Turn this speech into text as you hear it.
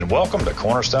welcome to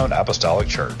Cornerstone Apostolic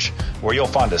Church, where you'll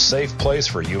find a safe place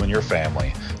for you and your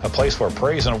family, a place where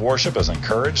praise and worship is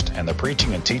encouraged and the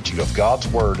preaching and teaching of God's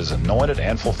Word is anointed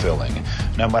and fulfilling.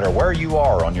 No matter where you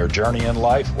are on your journey in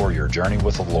life or your journey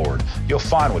with the Lord, you'll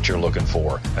find what you're looking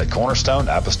for at Cornerstone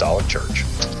Apostolic Church.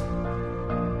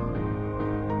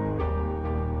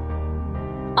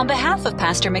 On behalf of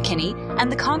Pastor McKinney and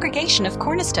the congregation of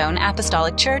Cornerstone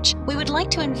Apostolic Church, we would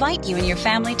like to invite you and your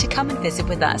family to come and visit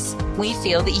with us. We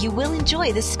feel that you will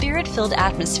enjoy the Spirit-filled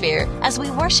atmosphere as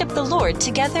we worship the Lord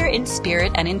together in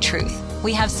spirit and in truth.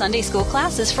 We have Sunday school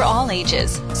classes for all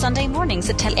ages, Sunday mornings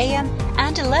at 10 a.m.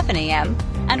 and 11 a.m.,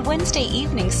 and Wednesday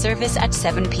evening service at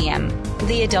 7 p.m.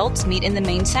 The adults meet in the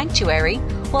main sanctuary,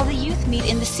 while the youth meet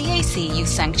in the CAC Youth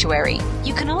Sanctuary.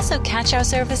 You can also catch our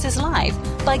services live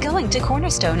by going to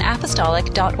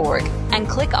cornerstoneapostolic.org and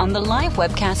click on the live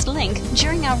webcast link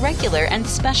during our regular and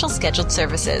special scheduled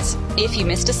services. If you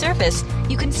missed a service,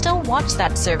 you can still watch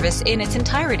that service in its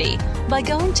entirety by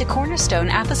going to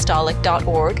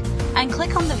cornerstoneapostolic.org and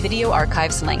click on the video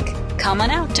archives link. Come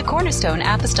on out to Cornerstone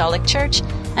Apostolic Church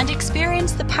and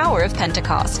experience the power of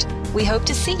Pentecost. We hope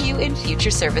to see you in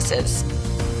future services.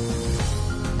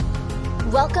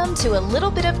 Welcome to a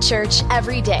little bit of church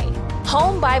every day.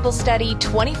 Home Bible study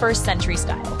 21st century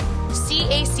style.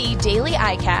 CAC Daily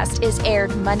iCast is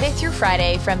aired Monday through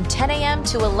Friday from 10 a.m.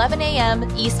 to 11 a.m.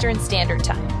 Eastern Standard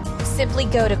Time. Simply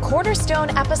go to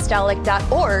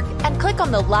cornerstoneapostolic.org and click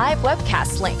on the live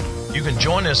webcast link. You can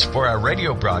join us for our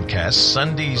radio broadcast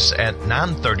Sundays at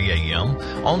 9:30 a.m.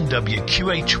 on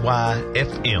WQHY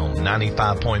FM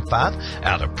 95.5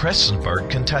 out of Prestonsburg,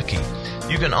 Kentucky.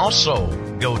 You can also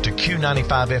go to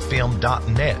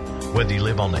Q95FM.net, whether you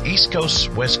live on the East Coast,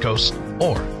 West Coast,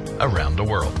 or around the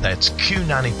world. That's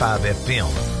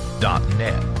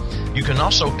Q95FM.net. You can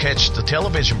also catch the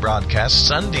television broadcast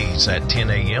Sundays at 10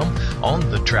 a.m. on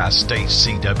the Tri-State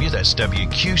CW, that's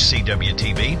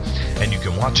WQCW-TV, and you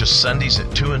can watch us Sundays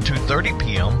at 2 and 2:30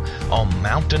 p.m. on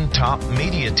Mountaintop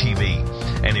Media TV.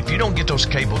 And if you don't get those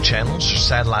cable channels or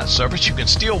satellite service, you can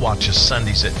still watch us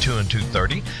Sundays at 2 and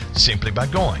 2:30 simply by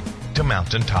going to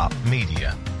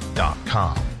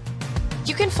mountaintopmedia.com.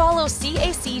 You can follow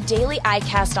CAC Daily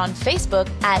iCast on Facebook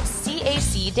at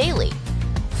CAC Daily.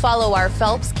 Follow our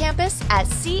Phelps campus at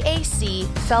CAC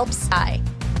Phelps I,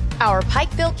 our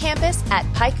Pikeville campus at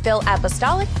Pikeville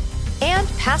Apostolic, and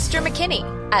Pastor McKinney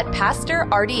at Pastor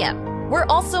RDM. We're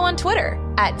also on Twitter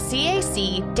at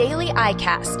CAC Daily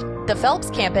iCast, the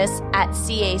Phelps campus at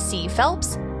CAC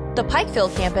Phelps, the Pikeville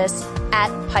campus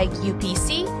at Pike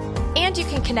UPC, and you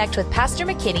can connect with Pastor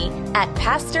McKinney at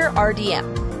Pastor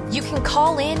RDM. You can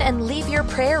call in and leave your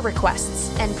prayer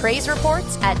requests and praise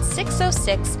reports at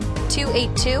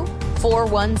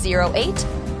 606-282-4108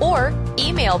 or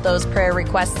email those prayer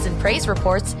requests and praise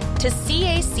reports to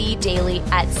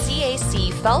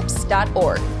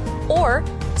cacdaily@cacphelps.org or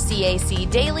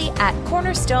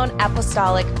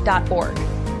cacdaily@cornerstoneapostolic.org.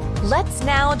 Let's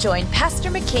now join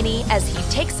Pastor McKinney as he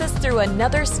takes us through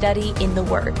another study in the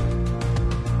Word.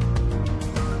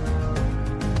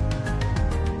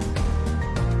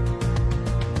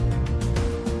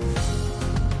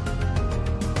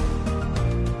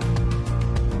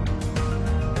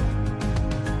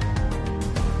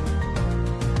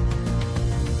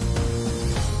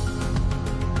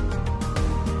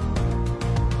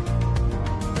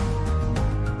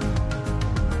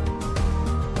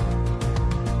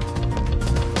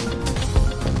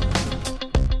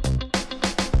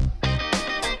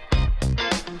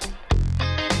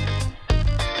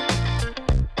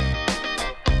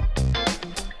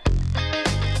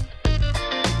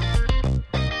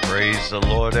 Praise the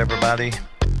Lord, everybody.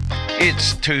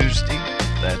 It's Tuesday.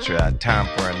 That's right. Time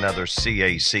for another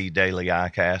CAC Daily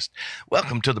iCast.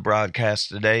 Welcome to the broadcast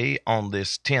today on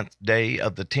this 10th day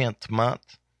of the 10th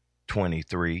month,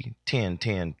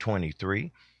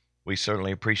 10/10/23. We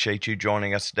certainly appreciate you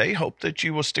joining us today. Hope that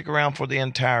you will stick around for the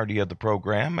entirety of the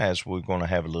program as we're going to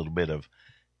have a little bit of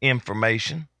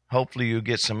information. Hopefully you'll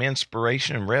get some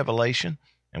inspiration and revelation,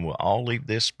 and we'll all leave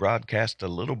this broadcast a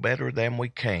little better than we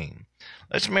came.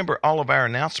 Let's remember all of our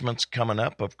announcements coming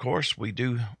up. Of course, we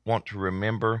do want to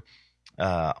remember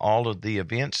all of the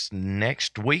events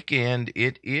next weekend.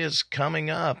 It is coming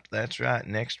up. That's right.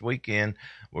 Next weekend,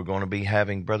 we're going to be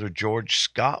having Brother George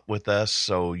Scott with us,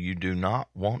 so you do not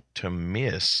want to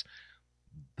miss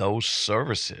those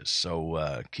services.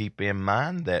 So keep in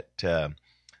mind that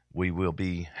we will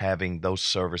be having those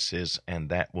services, and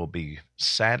that will be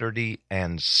Saturday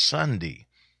and Sunday.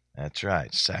 That's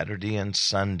right, Saturday and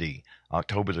Sunday,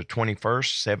 October the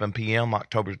 21st, 7 p.m.,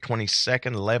 October the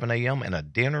 22nd, 11 a.m., and a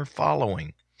dinner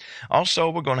following. Also,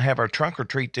 we're going to have our trunk or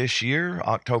treat this year,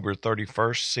 October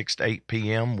 31st, 6 to 8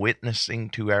 p.m., witnessing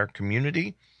to our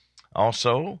community.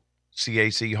 Also,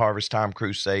 CAC Harvest Time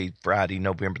Crusade, Friday,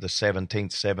 November the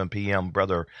 17th, 7 p.m.,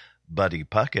 Brother Buddy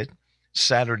Puckett.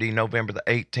 Saturday, November the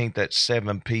 18th at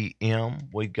 7 p.m.,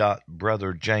 we got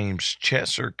Brother James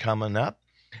Chesser coming up.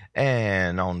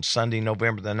 And on Sunday,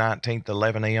 November the 19th,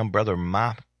 11 a.m., Brother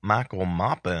Michael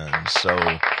Maupin. So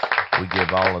we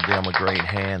give all of them a great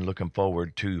hand. Looking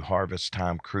forward to Harvest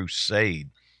Time Crusade.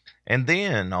 And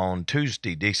then on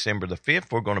Tuesday, December the 5th,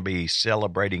 we're going to be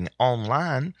celebrating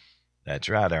online. That's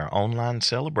right, our online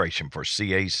celebration for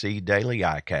CAC Daily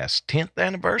iCast 10th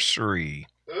anniversary.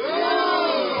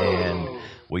 And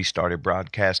we started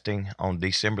broadcasting on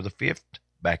December the 5th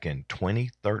back in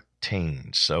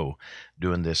 2013. So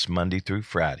doing this Monday through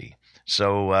Friday.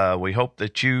 So we hope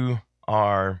that you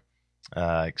are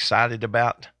excited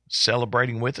about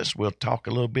celebrating with us. We'll talk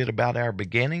a little bit about our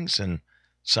beginnings and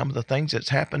some of the things that's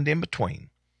happened in between.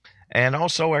 And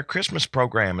also our Christmas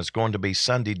program is going to be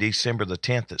Sunday, December the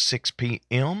 10th at 6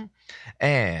 p.m.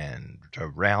 And to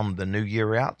round the new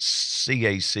year out,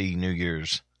 CAC New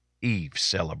Year's Eve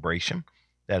celebration.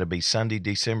 That'll be Sunday,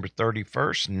 December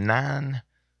 31st, 9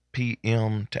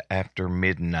 p.m. to after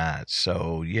midnight.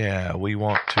 So, yeah, we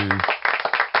want to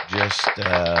just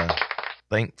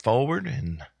think forward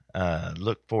and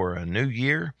look for a new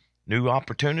year, new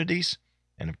opportunities,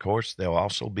 and, of course, there'll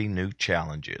also be new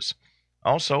challenges.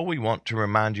 Also, we want to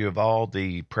remind you of all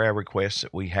the prayer requests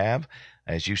that we have.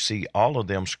 As you see all of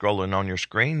them scrolling on your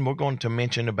screen, we're going to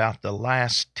mention about the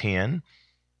last 10.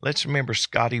 Let's remember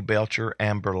Scotty Belcher,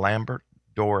 Amber Lambert,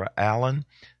 Dora Allen,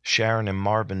 Sharon and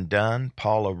Marvin Dunn,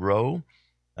 Paula Rowe,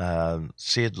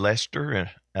 Sid Lester,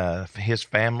 his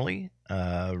family,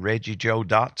 Reggie Joe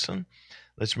Dotson.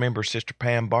 Let's remember Sister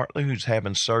Pam Bartley, who's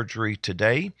having surgery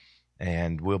today,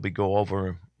 and we'll be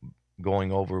going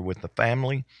over with the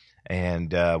family.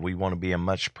 And we want to be in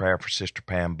much prayer for Sister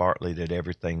Pam Bartley that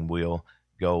everything will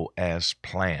go as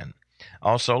planned.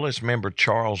 Also, let's remember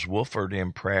Charles Wolford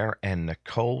in prayer and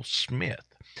Nicole Smith.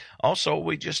 Also,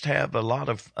 we just have a lot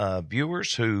of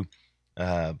viewers who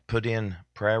put in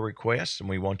prayer requests, and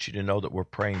we want you to know that we're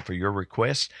praying for your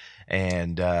requests.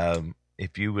 And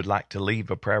if you would like to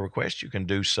leave a prayer request, you can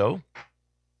do so.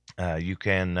 You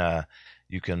can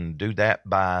do that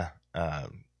by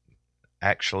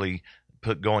actually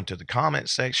go into the comment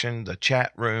section, the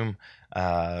chat room.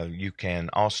 You can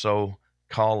also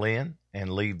call in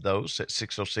and leave those at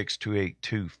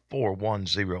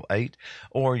 606-282-4108,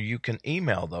 or you can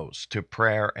email those to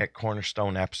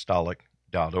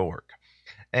prayer@cornerstoneapostolic.org.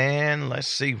 And let's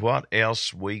see what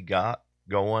else we got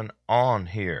going on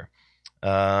here.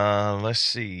 Let's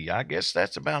see. I guess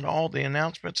that's about all the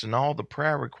announcements and all the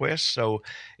prayer requests. So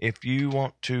if you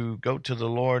want to go to the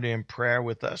Lord in prayer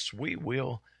with us, we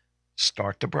will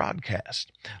start the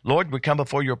broadcast. Lord, we come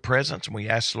before your presence and we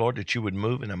ask, Lord, that you would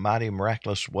move in a mighty,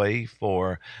 miraculous way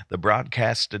for the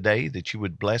broadcast today, that you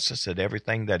would bless us, that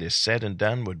everything that is said and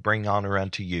done would bring honor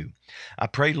unto you. I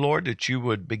pray, Lord, that you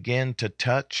would begin to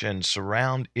touch and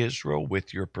surround Israel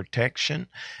with your protection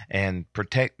and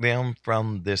protect them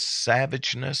from this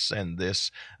savageness and this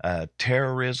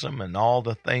terrorism and all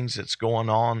the things that's going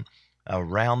on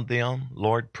around them.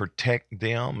 Lord, protect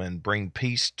them and bring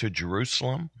peace to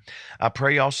Jerusalem. I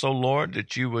pray also, Lord,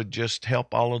 that you would just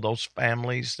help all of those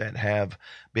families that have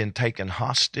been taken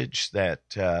hostage, that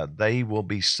they will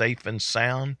be safe and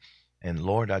sound. And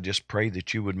Lord, I just pray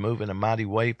that you would move in a mighty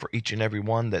way for each and every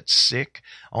one that's sick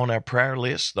on our prayer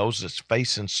list, those that's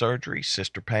facing surgery.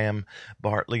 Sister Pam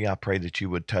Bartley, I pray that you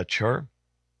would touch her.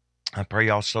 I pray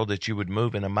also that you would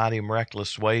move in a mighty,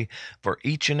 miraculous way for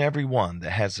each and every one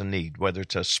that has a need, whether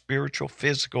it's a spiritual,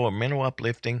 physical, or mental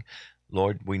uplifting.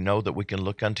 Lord, we know that we can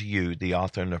look unto you, the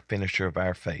author and the finisher of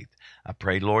our faith. I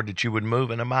pray, Lord, that you would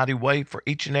move in a mighty way for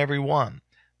each and every one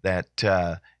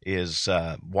that is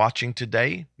watching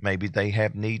today. Maybe they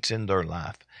have needs in their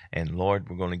life. And Lord,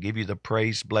 we're going to give you the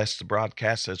praise. Bless the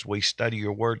broadcast as we study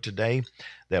your word today,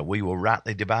 that we will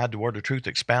rightly divide the word of truth,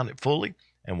 expound it fully,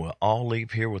 and we'll all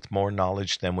leave here with more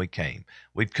knowledge than we came.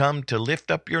 We've come to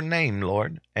lift up your name,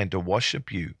 Lord, and to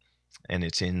worship you. And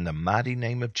it's in the mighty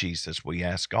name of Jesus we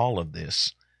ask all of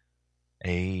this.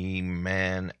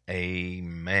 Amen,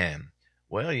 amen.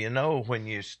 Well, you know, when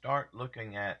you start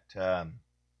looking at the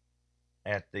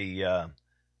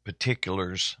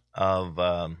particulars of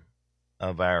our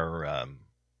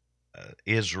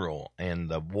Israel and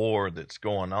the war that's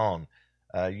going on,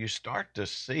 you start to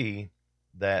see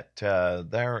that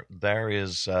there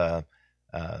is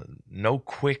no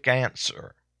quick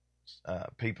answer.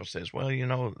 People says, well, you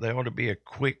know, there ought to be a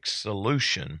quick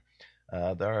solution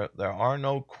There are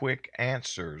no quick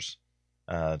answers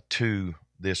to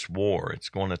this war. It's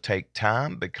going to take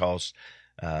time because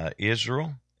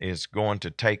Israel is going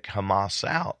to take Hamas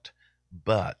out,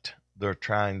 but they're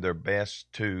trying their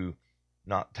best to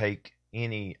not take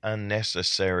any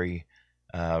unnecessary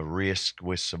risk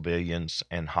with civilians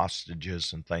and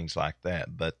hostages and things like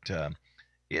that. But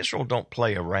Israel don't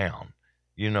play around.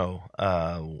 We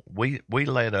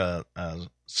let a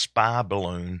spy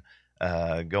balloon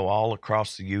go all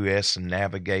across the U.S. and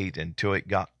navigate until it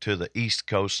got to the East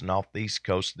Coast, and off the East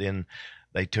Coast, then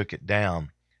they took it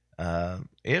down.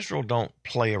 Israel don't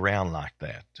play around like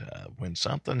that. When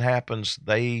something happens,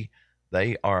 they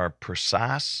are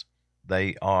precise.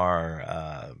 They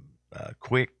are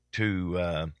quick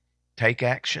to take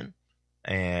action,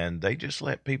 and they just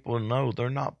let people know they're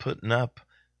not putting up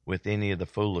with any of the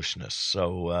foolishness.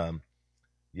 So,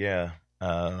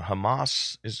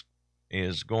 Hamas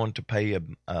is going to pay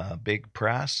a big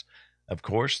price. Of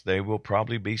course, there will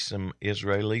probably be some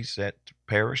Israelis that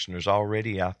perish, and there's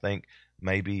already, I think,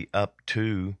 maybe up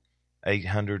to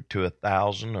 800 to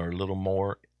 1,000 or a little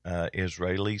more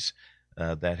Israelis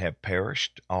that have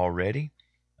perished already.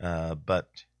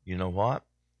 But you know what?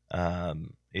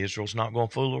 Israel's not going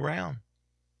to fool around.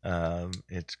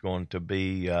 It's going to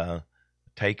be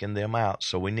taking them out.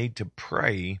 So we need to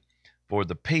pray for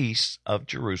the peace of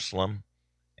Jerusalem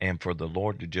and for the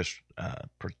Lord to just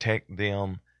protect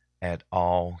them at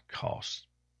all costs.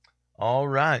 All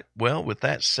right. Well, with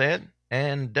that said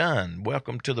and done,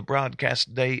 welcome to the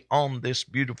broadcast day on this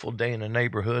beautiful day in the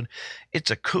neighborhood.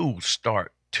 It's a cool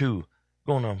start to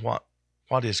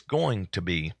what is going to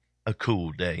be a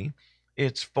cool day.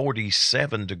 It's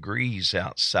 47 degrees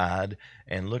outside,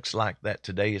 and looks like that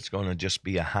today it's going to just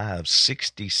be a high of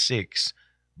 66,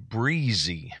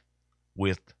 breezy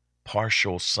with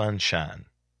partial sunshine.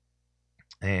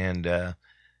 And, I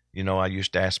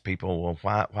used to ask people,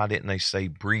 well, why didn't they say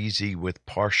breezy with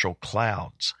partial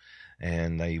clouds?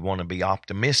 And they want to be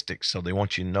optimistic, so they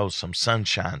want you to know some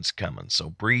sunshine's coming. So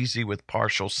breezy with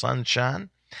partial sunshine.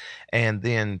 And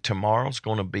then tomorrow's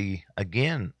going to be,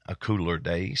 again, a cooler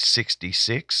day,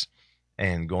 66,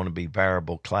 and going to be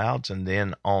variable clouds. And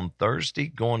then on Thursday,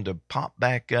 going to pop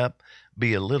back up,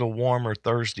 be a little warmer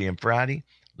Thursday and Friday.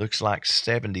 Looks like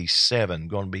 77,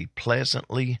 going to be pleasant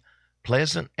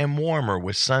and warmer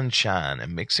with sunshine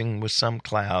and mixing with some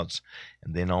clouds.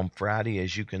 And then on Friday,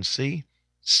 as you can see,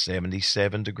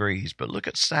 77 degrees. But look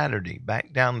at Saturday,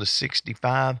 back down to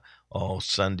 65. Oh,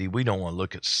 Sunday, we don't want to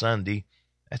look at Sunday.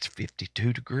 That's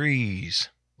 52 degrees.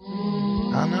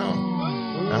 I know.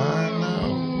 I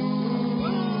know.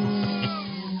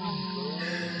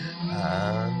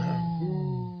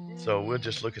 So we'll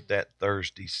just look at that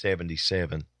Thursday,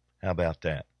 77. How about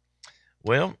that?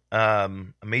 Well,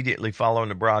 immediately following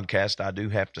the broadcast, I do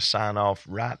have to sign off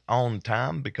right on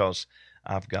time because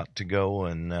I've got to go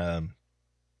and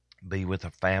be with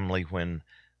a family when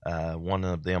one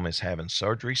of them is having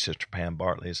surgery. Sister Pam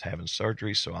Bartley is having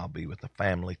surgery, so I'll be with the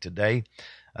family today.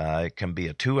 It can be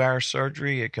a 2-hour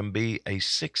surgery. It can be a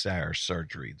 6-hour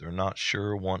surgery. They're not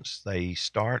sure once they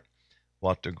start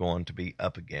what they're going to be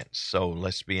up against. So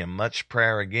let's be in much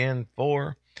prayer again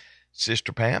for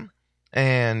Sister Pam.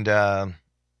 And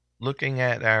looking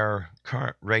at our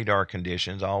current radar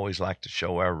conditions, I always like to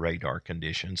show our radar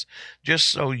conditions just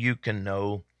so you can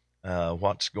know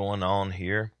what's going on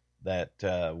here.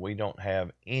 That we don't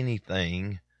have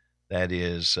anything that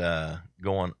is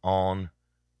going on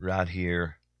right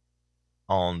here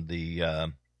on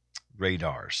the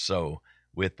radar. So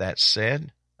with that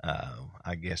said,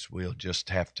 I guess we'll just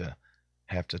have to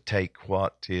take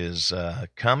what is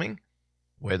coming,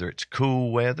 whether it's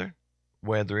cool weather,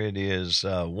 whether it is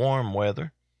warm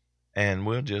weather, and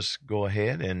we'll just go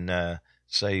ahead and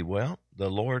say, well, the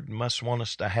Lord must want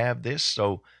us to have this,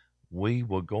 so we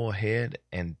will go ahead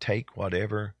and take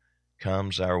whatever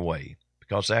comes our way.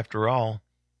 Because after all,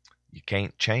 you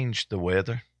can't change the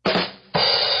weather.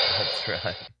 That's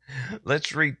right.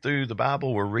 Let's read through the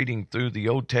Bible. We're reading through the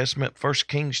Old Testament, 1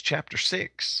 Kings chapter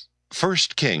 6. 1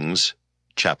 Kings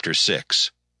chapter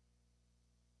 6.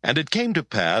 And it came to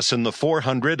pass in the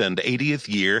 480th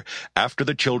year after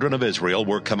the children of Israel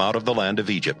were come out of the land of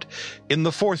Egypt, in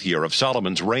the 4th year of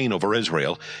Solomon's reign over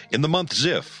Israel, in the month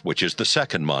Ziph, which is the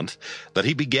 2nd month, that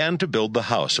he began to build the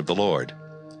house of the Lord.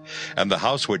 And the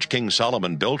house which King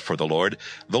Solomon built for the Lord,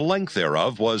 the length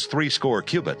thereof was 60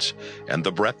 cubits, and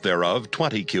the breadth thereof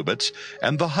 20 cubits,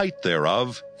 and the height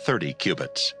thereof 30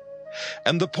 cubits.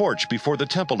 And the porch before the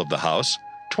temple of the house,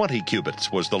 20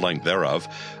 cubits was the length thereof,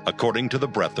 according to the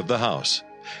breadth of the house,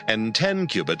 and 10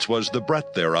 cubits was the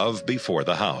breadth thereof before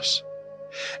the house.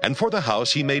 And for the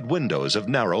house he made windows of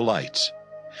narrow lights.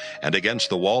 And against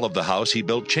the wall of the house he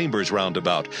built chambers round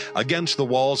about, against the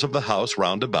walls of the house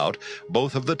round about,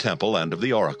 both of the temple and of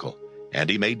the oracle. And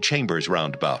he made chambers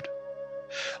round about.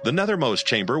 The nethermost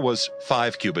chamber was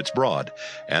 5 cubits broad,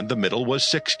 and the middle was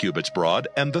 6 cubits broad,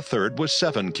 and the third was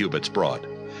 7 cubits broad.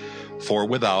 For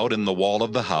without in the wall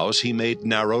of the house he made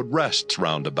narrowed rests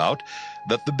round about,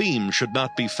 that the beam should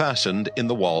not be fastened in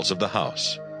the walls of the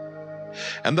house.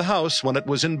 And the house, when it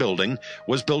was in building,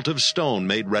 was built of stone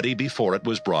made ready before it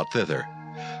was brought thither,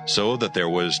 so that there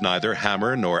was neither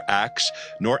hammer nor axe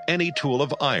nor any tool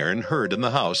of iron heard in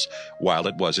the house while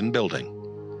it was in building.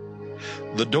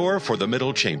 The door for the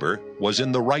middle chamber was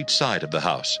in the right side of the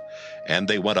house, and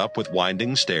they went up with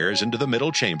winding stairs into the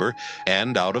middle chamber,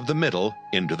 and out of the middle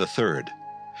into the third.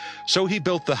 So he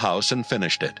built the house and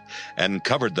finished it, and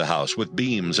covered the house with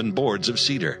beams and boards of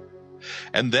cedar.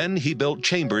 And then he built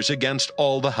chambers against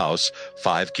all the house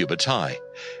 5 cubits high,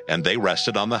 and they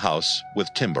rested on the house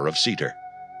with timber of cedar.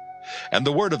 And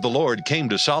the word of the Lord came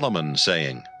to Solomon,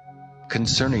 saying,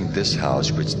 Concerning this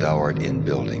house which thou art in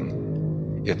building,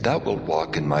 if thou wilt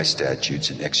walk in my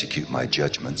statutes and execute my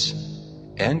judgments,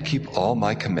 and keep all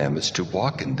my commandments to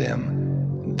walk in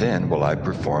them, then will I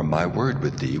perform my word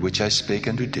with thee which I spake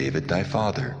unto David thy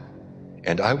father.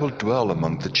 And I will dwell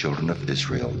among the children of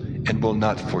Israel, and will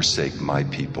not forsake my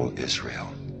people Israel.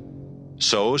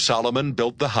 So Solomon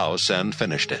built the house and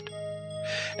finished it.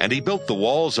 And he built the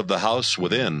walls of the house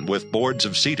within with boards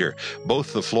of cedar,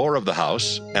 both the floor of the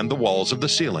house and the walls of the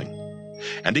ceiling.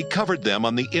 And he covered them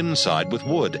on the inside with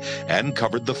wood, and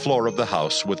covered the floor of the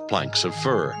house with planks of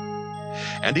fir.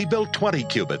 And he built 20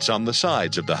 cubits on the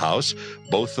sides of the house,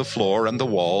 both the floor and the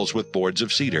walls with boards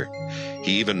of cedar.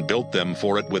 He even built them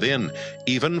for it within,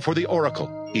 even for the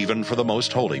oracle, even for the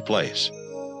most holy place.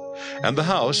 And the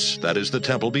house, that is the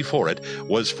temple before it,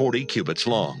 was 40 cubits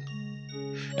long.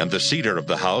 And the cedar of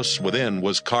the house within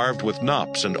was carved with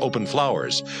knops and open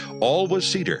flowers. All was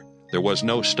cedar, there was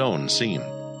no stone seen.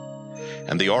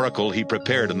 And the oracle he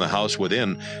prepared in the house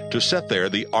within, to set there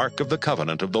the ark of the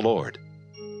covenant of the Lord.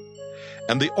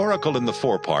 And the oracle in the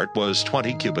forepart was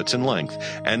 20 cubits in length,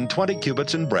 and 20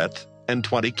 cubits in breadth, and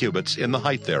 20 cubits in the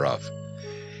height thereof.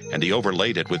 And he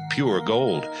overlaid it with pure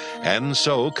gold, and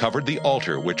so covered the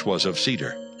altar which was of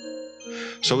cedar.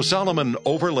 So Solomon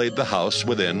overlaid the house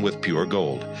within with pure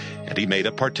gold, and he made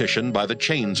a partition by the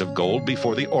chains of gold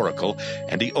before the oracle,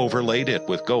 and he overlaid it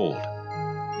with gold.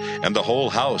 And the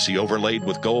whole house he overlaid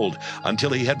with gold,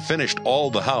 until he had finished all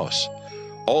the house.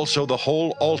 Also the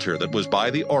whole altar that was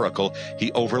by the oracle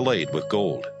he overlaid with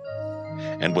gold.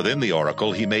 And within the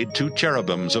oracle he made 2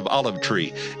 cherubims of olive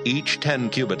tree, each 10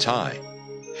 cubits high.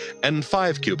 And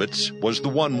 5 cubits was the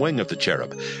one wing of the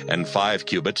cherub, and 5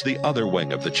 cubits the other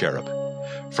wing of the cherub.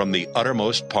 From the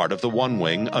uttermost part of the one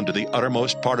wing unto the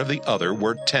uttermost part of the other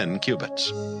were 10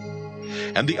 cubits.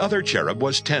 And the other cherub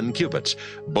was 10 cubits.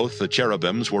 Both the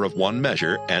cherubims were of one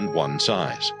measure and one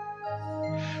size.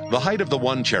 The height of the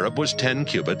one cherub was 10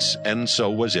 cubits, and so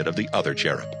was it of the other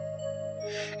cherub.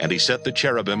 And he set the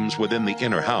cherubims within the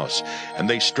inner house, and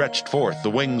they stretched forth the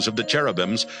wings of the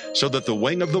cherubims, so that the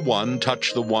wing of the one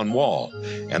touched the one wall,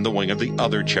 and the wing of the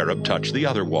other cherub touched the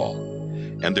other wall.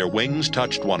 And their wings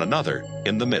touched one another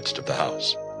in the midst of the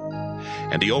house.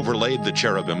 And he overlaid the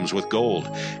cherubims with gold,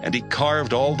 and he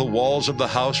carved all the walls of the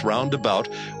house round about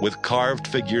with carved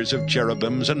figures of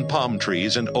cherubims and palm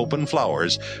trees and open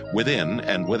flowers within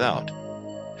and without.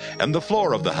 And the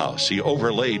floor of the house he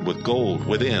overlaid with gold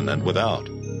within and without.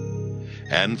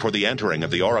 And for the entering of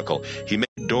the oracle he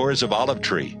made doors of olive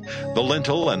tree. The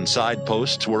lintel and side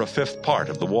posts were a 5th part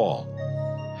of the wall.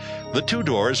 The 2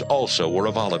 doors also were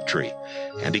of olive tree,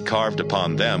 and he carved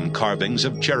upon them carvings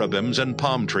of cherubims and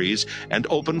palm trees and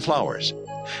open flowers,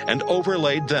 and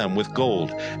overlaid them with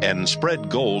gold, and spread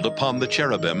gold upon the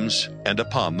cherubims and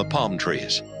upon the palm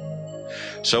trees.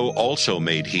 So also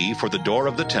made he for the door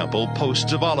of the temple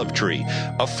posts of olive tree,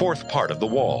 a 4th part of the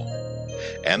wall.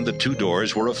 And the 2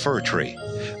 doors were of fir tree.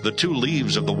 The 2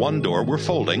 leaves of the one door were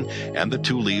folding, and the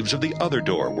 2 leaves of the other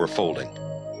door were folding.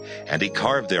 And he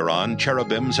carved thereon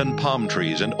cherubims and palm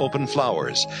trees and open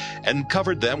flowers, and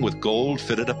covered them with gold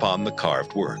fitted upon the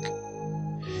carved work.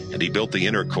 And he built the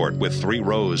inner court with 3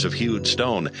 rows of hewed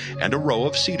stone, and a row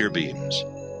of cedar beams.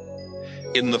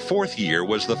 In the 4th year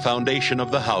was the foundation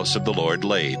of the house of the Lord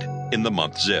laid, in the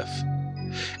month Ziph.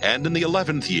 And in the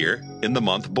 11th year, in the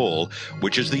month Bul,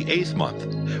 which is the 8th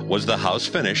month, was the house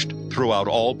finished throughout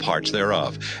all parts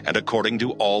thereof, and according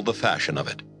to all the fashion of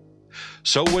it.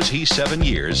 So was he 7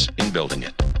 years in building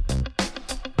it.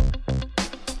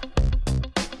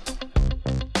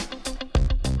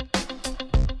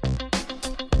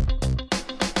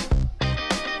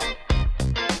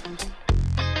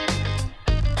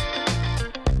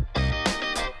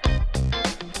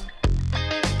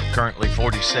 Currently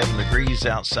 47 degrees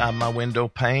outside my window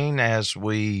pane as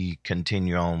we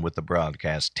continue on with the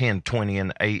broadcast. 10:20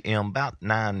 in a.m., about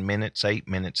 8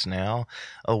 minutes now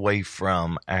away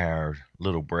from our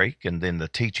little break and then the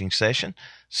teaching session.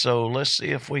 So let's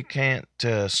see if we can't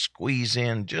squeeze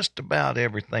in just about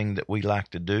everything that we like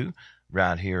to do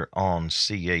right here on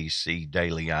CAC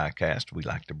Daily iCast. We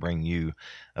like to bring you,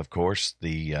 of course,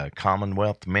 the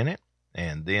Commonwealth Minute,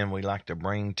 and then we like to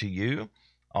bring to you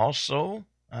also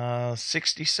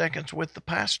 60 seconds with the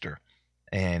pastor.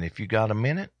 And if you got a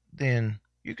minute, then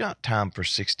you got time for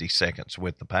 60 seconds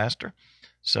with the pastor.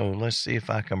 So let's see if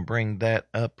I can bring that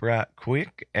up right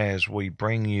quick as we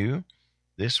bring you.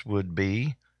 This would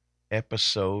be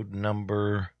episode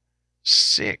number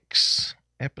 6.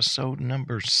 Episode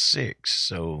number 6.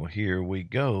 So here we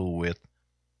go with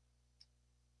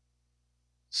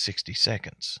 60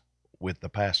 seconds with the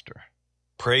pastor.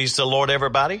 Praise the Lord,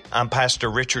 everybody. I'm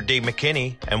Pastor Richard D.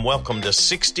 McKinney, and welcome to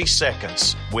 60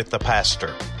 Seconds with the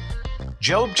Pastor.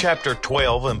 Job chapter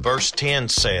 12 and verse 10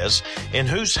 says, "In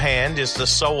whose hand is the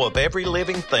soul of every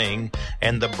living thing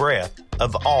and the breath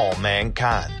of all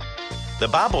mankind." The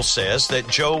Bible says that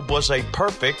Job was a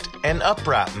perfect and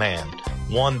upright man,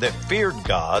 one that feared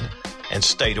God and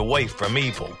stayed away from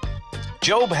evil.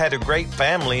 Job had a great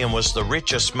family and was the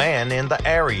richest man in the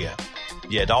area.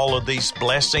 Yet all of these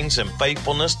blessings and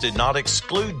faithfulness did not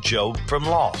exclude Job from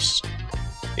loss.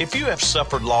 If you have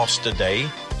suffered loss today,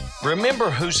 remember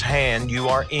whose hand you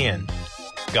are in.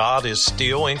 God is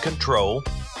still in control,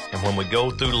 and when we go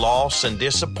through loss and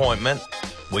disappointment,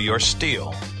 we are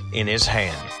still in His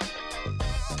hand.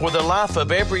 For the life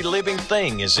of every living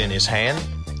thing is in His hand,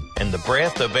 and the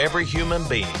breath of every human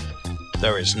being.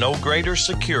 There is no greater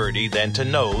security than to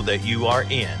know that you are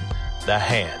in the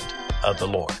hand of the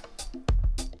Lord.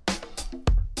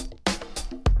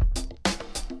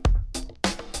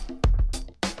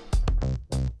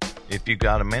 If you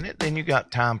got a minute, then you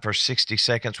got time for 60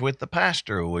 seconds with the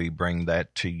pastor. We bring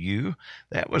that to you.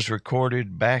 That was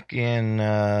recorded back in,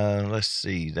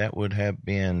 that would have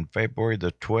been February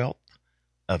the 12th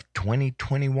of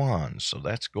 2021. So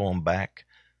that's going back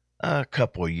a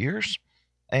couple of years.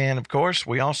 And, of course,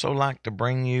 we also like to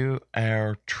bring you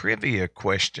our trivia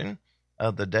question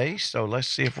of the day. So let's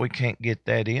see if we can't get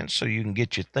that in so you can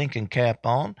get your thinking cap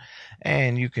on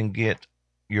and you can get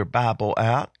your Bible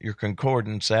out, your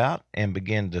concordance out, and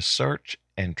begin to search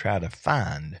and try to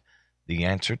find the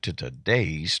answer to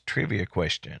today's trivia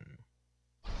question.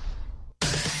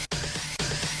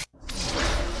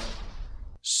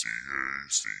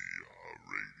 CAC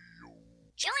Radio.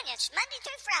 Join us Monday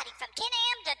through Friday from 10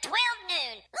 a.m. to 12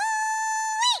 noon.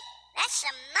 Woo-wee! That's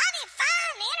some mighty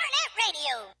fine internet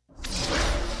radio.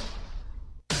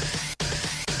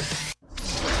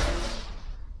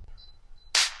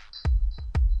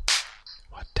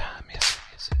 What time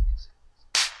is it?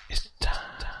 It's time.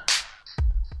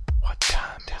 What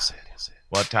time is it?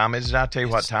 What time is it? I'll tell you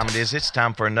what time it is. It's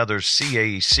time for another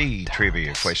CAC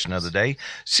Trivia Question of the Day.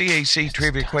 CAC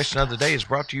Trivia Question of the Day is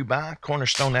brought to you by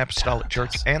Cornerstone Apostolic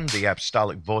Church and the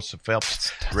Apostolic Voice of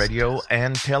Phelps radio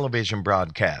and television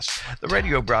broadcast. The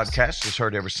radio broadcast is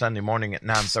heard every Sunday morning at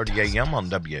 9:30 a.m. on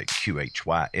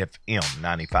WQHY-FM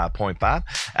 95.5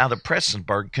 out of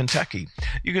Prestonsburg, Kentucky.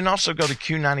 You can also go to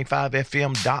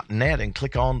Q95FM.net and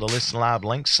click on the Listen Live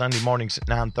link Sunday mornings at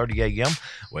 9:30 a.m.,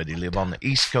 whether you live on the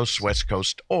East Coast, West Coast,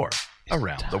 or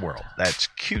around the world. That's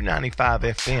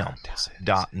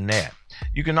Q95FM.net.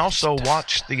 You can also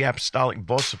watch the Apostolic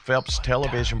Voice of Phelps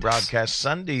television broadcast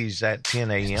Sundays at 10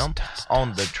 a.m.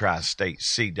 on the Tri-State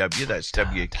CW. That's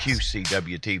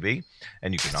WQCW-TV.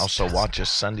 And you can also watch us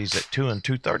Sundays at 2 and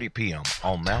 2:30 p.m.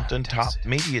 on Mountaintop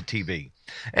Media TV.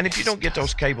 And if you don't get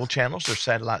those cable channels or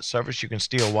satellite service, you can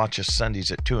still watch us Sundays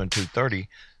at 2 and 2:30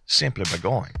 simply by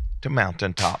going to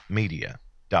mountaintopmedia.com.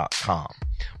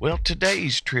 Well,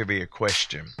 today's trivia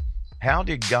question: how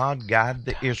did God guide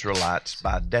the Israelites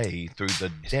by day through the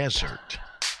desert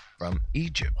from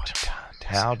Egypt?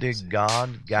 How did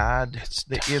God guide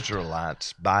the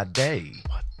Israelites by day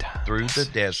through the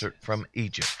desert from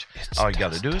Egypt? All you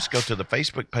got to do is go to the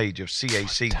Facebook page of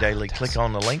CAC Daily, click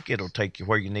on the link, it'll take you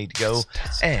where you need to go,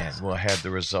 and we'll have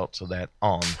the results of that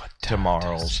on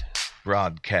tomorrow's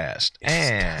broadcast.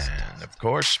 And, of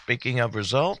course, speaking of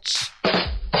results,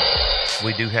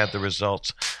 we do have the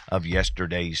results of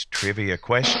yesterday's trivia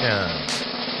question.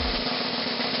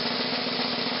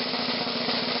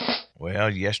 Well,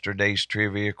 yesterday's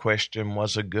trivia question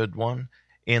was a good one.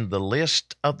 In the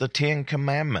list of the 10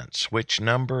 commandments, which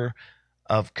number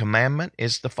of commandment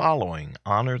is the following?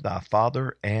 Honor thy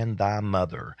father and thy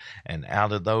mother. And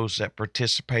out of those that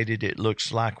participated, it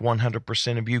looks like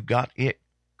 100% of you got it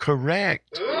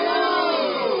correct.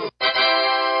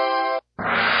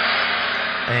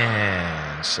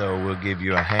 And so we'll give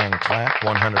you a hand clap.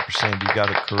 100% you got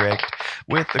it correct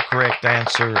with the correct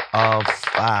answer of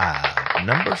 5.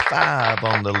 Number 5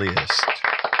 on the list.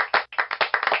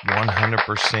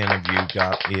 100% of you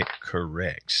got it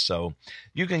correct. So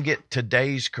you can get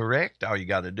today's correct. All you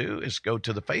got to do is go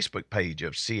to the Facebook page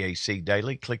of CAC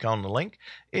Daily, click on the link.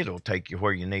 It'll take you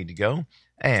where you need to go,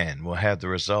 and we'll have the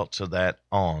results of that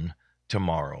on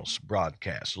tomorrow's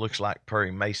broadcast. Looks like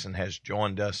Perry Mason has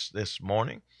joined us this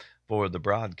morning for the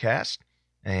broadcast,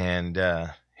 and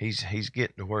he's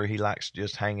getting to where he likes to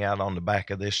just hang out on the back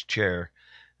of this chair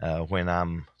when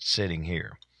I'm sitting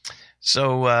here.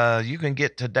 So you can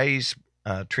get today's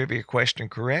trivia question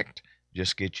correct.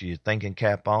 Just get your thinking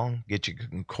cap on, get your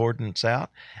concordance out,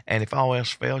 and if all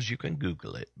else fails, you can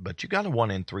Google it. But you got a 1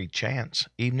 in 3 chance,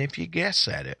 even if you guess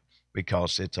at it,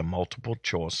 because it's a multiple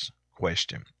choice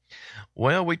question.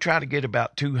 Well, we try to get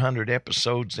about 200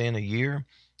 episodes in a year,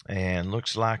 and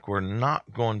looks like we're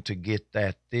not going to get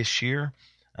that this year.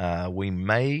 We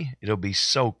may. It'll be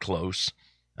so close.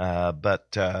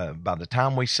 But by the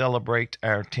time we celebrate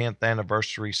our 10th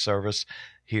anniversary service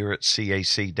here at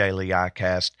CAC Daily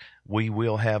iCast, we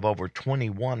will have over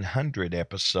 2,100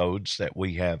 episodes that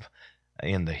we have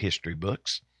in the history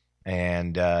books.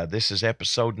 And this is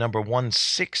episode number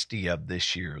 160 of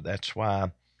this year. That's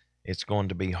why it's going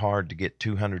to be hard to get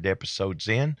 200 episodes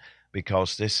in,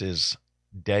 because this is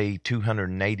day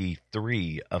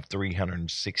 283 of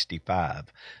 365.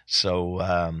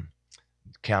 So,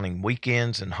 counting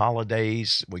weekends and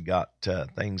holidays, we got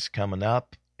things coming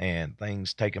up and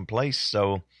things taking place.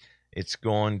 So it's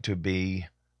going to be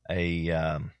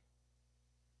it's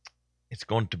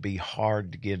going to be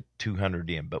hard to get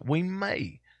 200 in, but we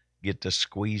may get to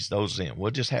squeeze those in.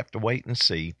 We'll just have to wait and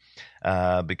see,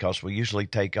 because we usually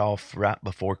take off right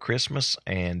before Christmas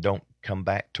and don't come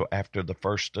back till after the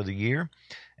first of the year.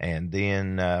 And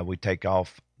then we take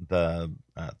off the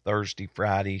Thursday,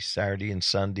 Friday, Saturday, and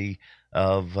Sunday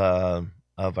of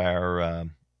our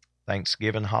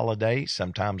Thanksgiving holiday,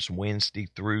 sometimes Wednesday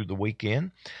through the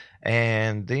weekend.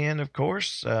 And then, of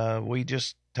course, we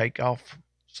just take off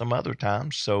some other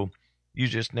times. So you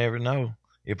just never know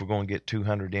if we're going to get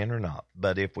 200 in or not.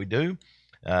 But if we do,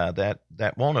 that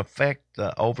won't affect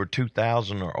over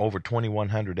 2,000 or over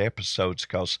 2,100 episodes,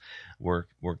 because we're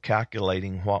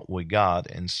calculating what we got.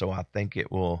 And so I think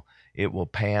it will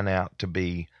pan out to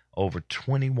be over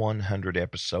 2,100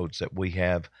 episodes that we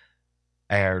have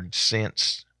aired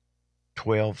since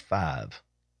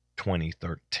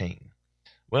 12/5/2013.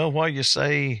 Well, while you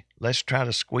say, let's try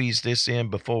to squeeze this in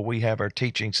before we have our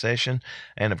teaching session.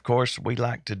 And of course, we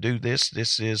like to do this.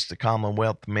 This is the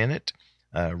Commonwealth Minute.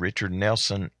 Richard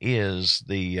Nelson is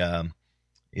the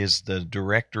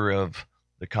director of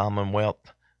the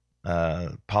Commonwealth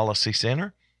Policy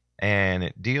Center, and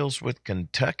it deals with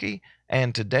Kentucky.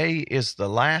 And today is the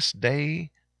last day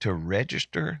to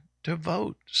register to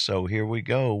vote. So here we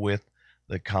go with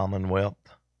the Commonwealth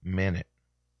Minute.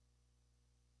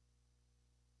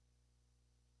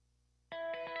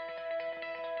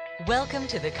 Welcome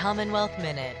to the Commonwealth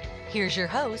Minute. Here's your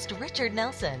host, Richard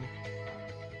Nelson.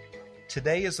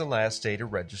 Today is the last day to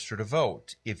register to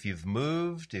vote. If you've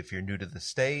moved, if you're new to the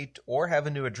state, or have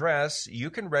a new address, you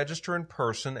can register in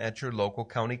person at your local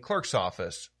county clerk's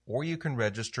office, or you can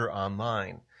register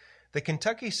online. The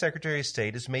Kentucky Secretary of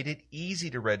State has made it easy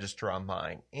to register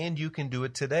online, and you can do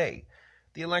it today.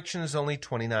 The election is only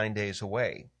 29 days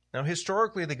away. Now,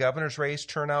 historically, the governor's race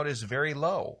turnout is very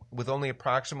low, with only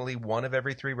approximately 1 of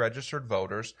every 3 registered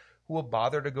voters who will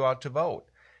bother to go out to vote.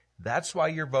 That's why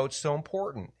your vote's so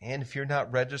important. And if you're not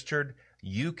registered,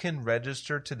 you can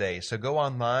register today. So go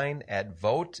online at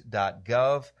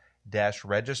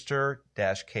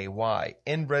vote.gov-register-KY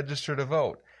and register to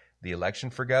vote. The election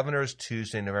for governor is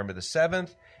Tuesday, November the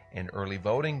 7th, and early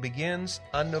voting begins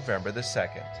on November the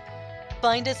 2nd.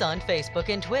 Find us on Facebook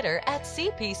and Twitter at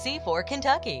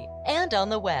CPC4Kentucky and on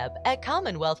the web at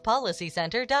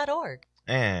CommonwealthPolicyCenter.org.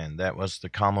 And that was the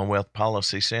Commonwealth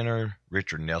Policy Center.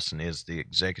 Richard Nelson is the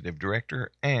executive director,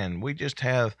 and we just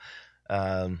have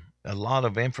a lot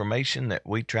of information that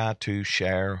we try to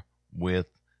share with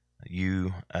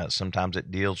you. Sometimes it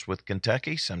deals with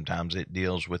Kentucky, sometimes it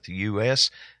deals with the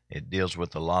U.S., it deals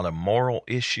with a lot of moral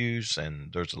issues,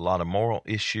 and there's a lot of moral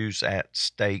issues at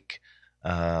stake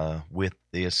with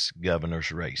this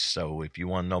governor's race. So if you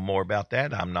want to know more about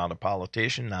that, I'm not a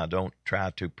politician. I don't try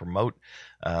to promote,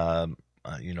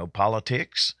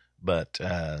 politics, but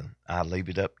I leave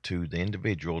it up to the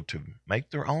individual to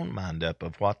make their own mind up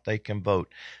of what they can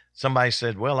vote. Somebody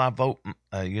said, well, I vote,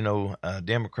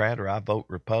 Democrat, or I vote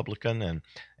Republican.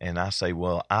 And I say,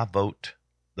 well, I vote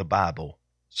the Bible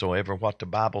So ever what the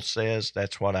Bible says,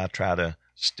 that's what I try to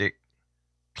stick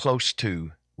close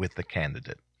to with the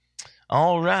candidate.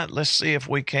 All right, let's see if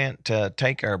we can't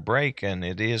take our break, and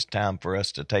it is time for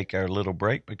us to take our little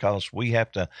break because we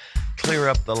have to clear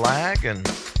up the lag, and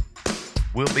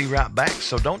we'll be right back.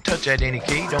 So don't touch that any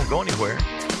key. Don't go anywhere.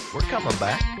 We're coming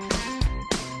back.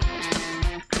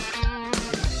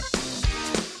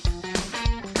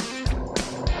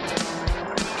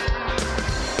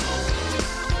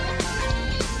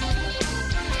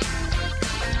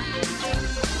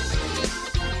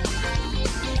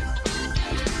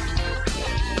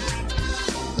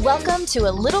 Welcome to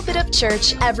A Little Bit of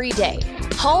Church Every Day,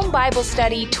 Home Bible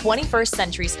Study 21st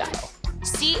Century Style.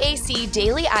 CAC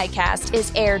Daily iCast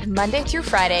is aired Monday through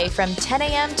Friday from 10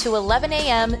 a.m. to 11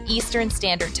 a.m. Eastern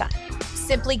Standard Time.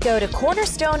 Simply go to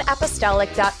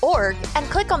cornerstoneapostolic.org and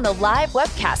click on the live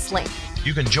webcast link.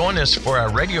 You can join us for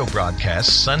our radio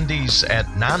broadcast Sundays at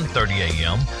 9:30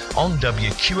 a.m. on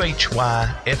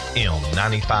WQHY FM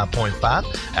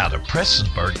 95.5 out of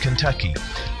Prestonsburg, Kentucky.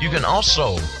 You can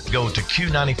also go to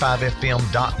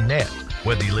Q95FM.net,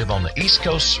 whether you live on the East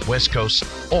Coast, West Coast,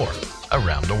 or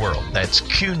around the world. That's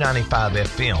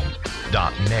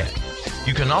Q95FM.net.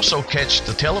 You can also catch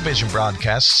the television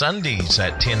broadcast Sundays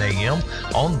at 10 a.m.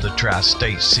 on the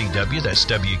Tri-State CW, that's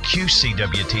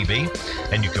WQCW TV,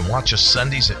 and you can watch us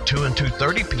Sundays at 2 and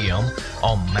 2:30 p.m.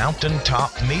 on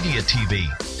Mountaintop Media TV.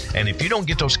 And if you don't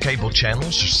get those cable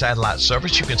channels or satellite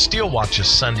service, you can still watch us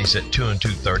Sundays at 2 and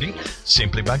 2:30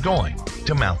 simply by going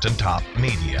to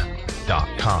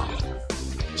mountaintopmedia.com.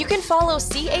 You can follow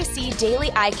CAC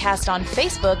Daily iCast on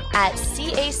Facebook at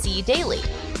CAC Daily.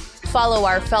 Follow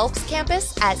our Phelps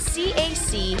campus at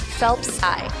CAC Phelps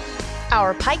I,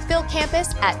 our Pikeville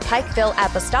campus at Pikeville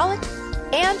Apostolic,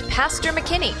 and Pastor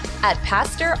McKinney at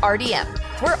Pastor RDM.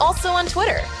 We're also on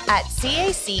Twitter at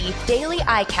CAC Daily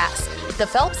iCast, the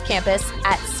Phelps campus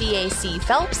at CAC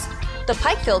Phelps, the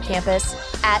Pikeville campus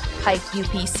at Pike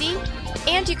UPC,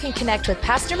 and you can connect with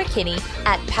Pastor McKinney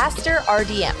at Pastor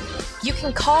RDM. You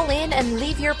can call in and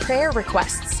leave your prayer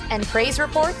requests and praise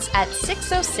reports at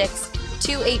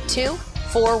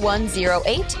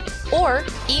 606-282-4108 or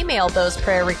email those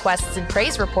prayer requests and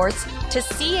praise reports to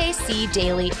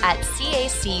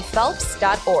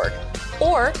cacdaily@cacphelps.org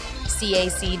or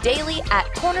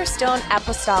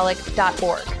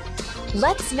cacdaily@cornerstoneapostolic.org.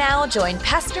 Let's now join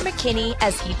Pastor McKinney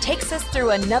as he takes us through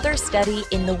another study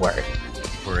in the Word.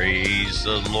 Praise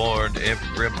the Lord,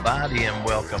 everybody, and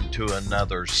welcome to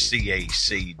another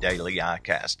CAC Daily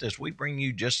iCast as we bring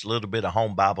you just a little bit of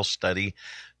home Bible study,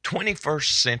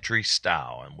 21st century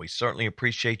style. And we certainly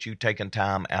appreciate you taking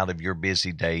time out of your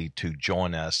busy day to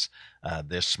join us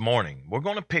this morning. We're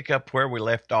going to pick up where we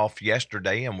left off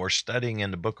yesterday, and we're studying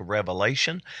in the book of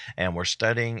Revelation, and we're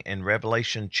studying in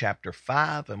Revelation chapter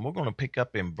 5, and we're going to pick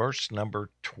up in verse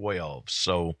number 12.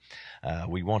 So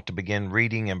we want to begin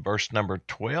reading in verse number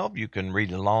 12. You can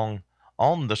read along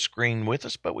on the screen with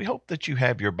us, but we hope that you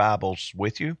have your Bibles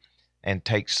with you and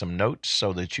take some notes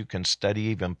so that you can study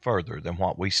even further than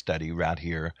what we study right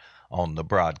here on the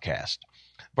broadcast.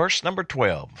 Verse number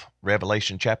 12,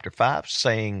 Revelation chapter 5,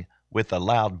 saying with a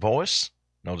loud voice,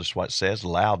 notice what it says,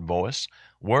 loud voice,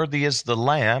 worthy is the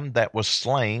Lamb that was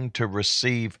slain to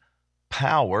receive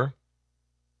power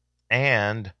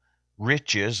and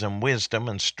riches and wisdom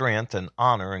and strength and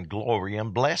honor and glory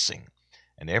and blessing.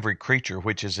 And every creature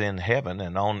which is in heaven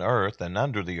and on earth and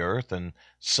under the earth, and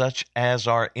such as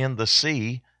are in the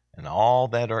sea, and all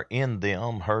that are in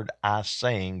them, heard I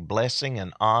saying, blessing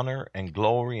and honor and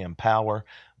glory and power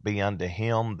be unto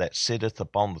him that sitteth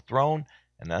upon the throne,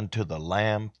 and unto the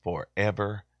Lamb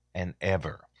forever and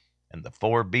ever. And the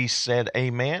four beasts said,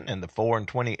 Amen. And the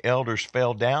 24 elders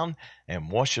fell down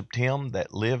and worshipped him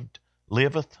that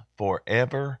liveth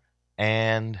forever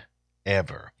and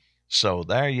ever. So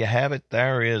there you have it.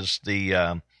 There is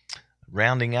the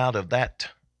rounding out of that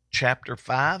chapter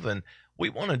 5. And we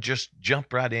want to just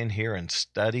jump right in here and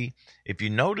study. If you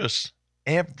notice,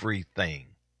 everything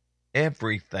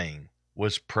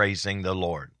was praising the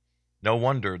Lord. No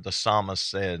wonder the psalmist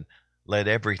said, let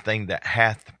everything that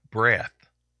hath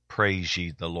breath praise ye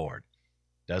the Lord.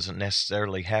 Doesn't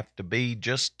necessarily have to be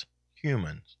just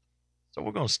humans. So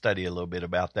we're going to study a little bit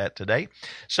about that today.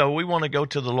 So we want to go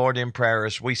to the Lord in prayer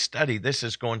as we study. This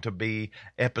is going to be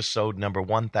episode number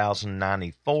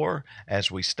 1094 as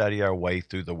we study our way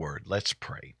through the Word. Let's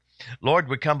pray. Lord,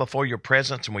 we come before your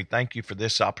presence and we thank you for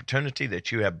this opportunity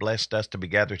that you have blessed us to be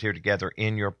gathered here together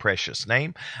in your precious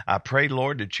name. I pray,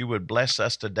 Lord, that you would bless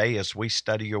us today as we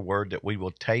study your word, that we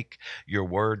will take your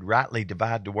word, rightly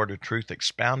divide the word of truth,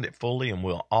 expound it fully, and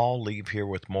we'll all leave here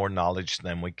with more knowledge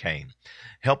than we came.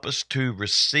 Help us to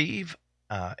receive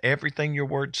everything your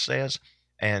word says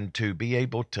and to be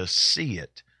able to see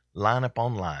it line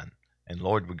upon line. And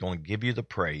Lord, we're going to give you the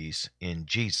praise in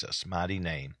Jesus' mighty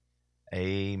name.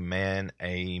 Amen.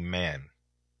 Amen.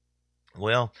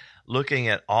 Well, looking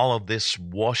at all of this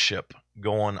worship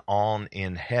going on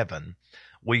in heaven,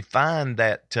 we find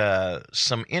that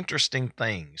some interesting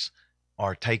things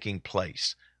are taking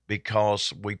place,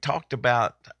 because we talked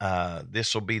about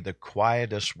this will be the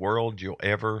quietest world you'll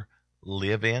ever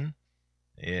live in.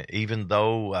 Even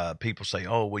though people say,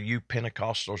 "Oh, well, you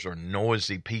Pentecostals are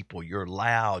noisy people. You're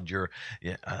loud.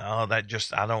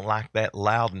 I don't like that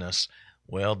loudness."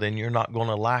 Well, then you're not going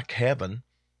to like heaven,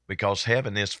 because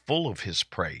heaven is full of his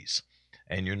praise.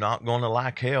 And you're not going to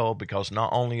like hell, because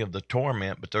not only of the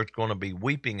torment, but there's going to be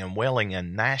weeping and wailing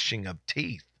and gnashing of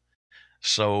teeth.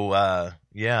 So,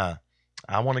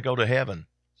 I want to go to heaven.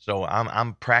 So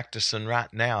I'm practicing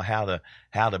right now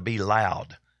how to be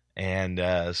loud.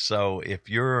 And so if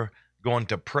you're going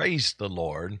to praise the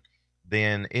Lord,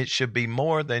 then it should be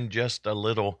more than just a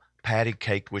little patty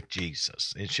cake with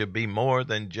Jesus. It should be more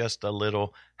than just a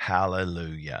little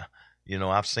hallelujah. You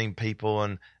know, I've seen people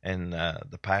and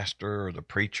the pastor or the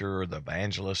preacher or the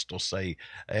evangelist will say,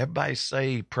 everybody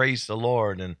say, praise the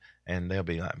Lord. And they'll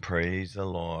be like, praise the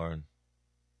Lord.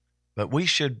 But we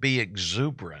should be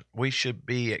exuberant. We should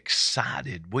be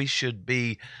excited. We should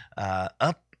be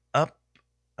upbeat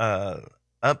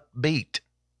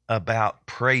about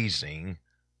praising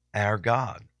our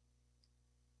God.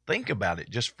 Think about it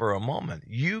just for a moment.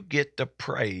 You get to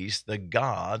praise the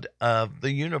God of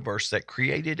the universe that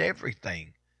created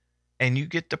everything, and you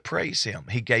get to praise him.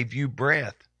 He gave you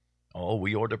breath. Oh,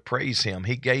 we ought to praise him.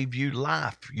 He gave you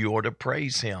life. You ought to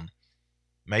praise him.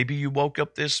 Maybe you woke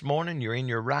up this morning, you're in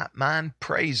your right mind,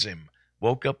 praise him.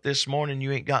 Woke up this morning,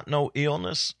 you ain't got no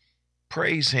illness,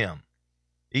 praise him.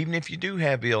 Even if you do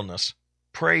have illness,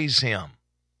 praise him.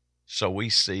 So we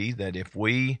see that if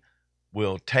we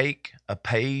will take a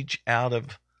page out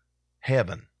of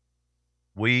heaven,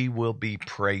 we will be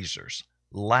praisers,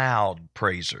 loud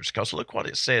praisers. Because look what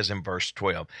it says in verse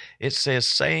 12. It says,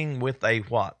 saying with a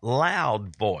what?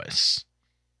 Loud voice,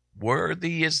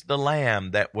 worthy is the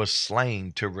Lamb that was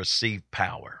slain to receive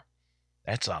power.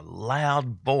 That's a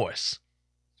loud voice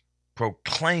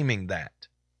proclaiming that.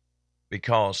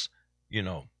 Because, you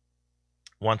know,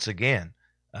 once again,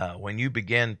 when you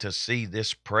begin to see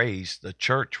this praise, the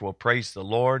church will praise the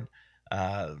Lord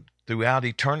throughout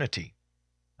eternity.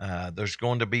 There's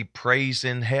going to be praise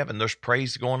in heaven. There's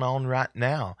praise going on right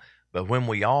now. But when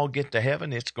we all get to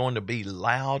heaven, it's going to be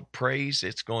loud praise.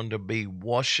 It's going to be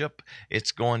worship.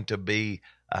 It's going to be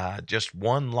just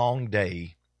one long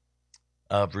day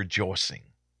of rejoicing.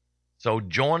 So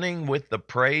joining with the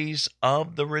praise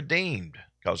of the redeemed,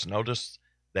 because notice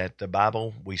that the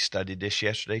Bible, we studied this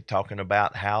yesterday, talking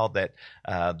about how that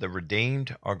the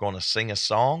redeemed are going to sing a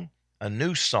song, a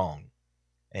new song.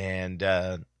 And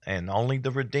only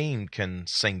the redeemed can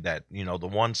sing that. You know, the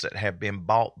ones that have been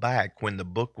bought back when the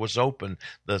book was open,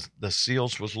 the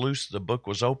seals was loose, the book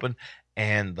was open,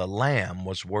 and the Lamb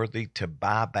was worthy to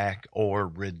buy back or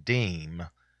redeem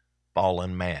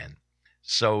fallen man.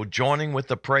 So joining with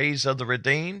the praise of the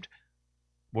redeemed,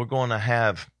 we're going to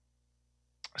have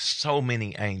so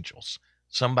many angels.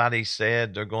 Somebody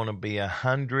said they're going to be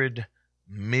 100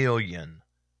 million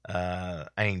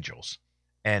angels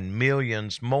and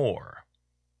millions more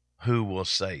who will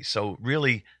say. So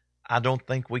really, I don't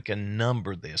think we can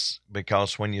number this,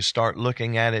 because when you start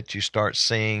looking at it, you start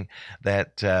seeing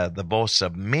that the voice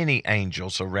of many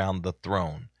angels around the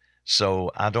throne.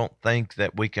 So I don't think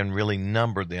that we can really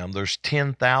number them. There's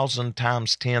 10,000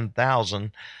 times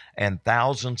 10,000 and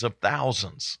thousands of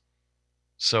thousands.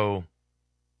 So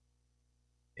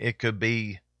it could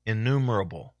be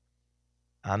innumerable.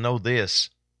 I know this,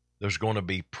 there's going to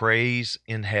be praise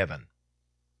in heaven.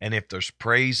 And if there's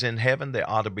praise in heaven, there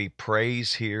ought to be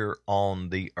praise here on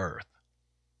the earth.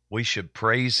 We should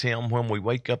praise him when we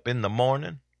wake up in the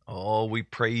morning. Oh, we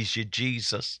praise you,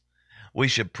 Jesus. We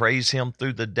should praise him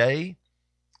through the day.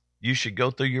 You should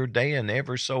go through your day, and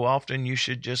ever so often you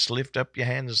should just lift up your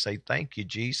hand and say, thank you,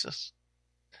 Jesus.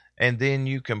 And then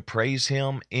you can praise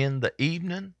him in the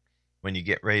evening. When you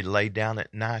get ready to lay down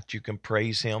at night, you can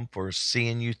praise him for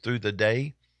seeing you through the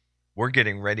day. We're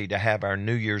getting ready to have our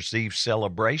New Year's Eve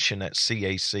celebration at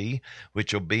CAC,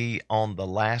 which will be on the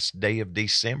last day of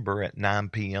December at 9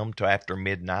 p.m. to after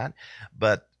midnight.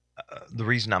 But the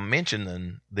reason I'm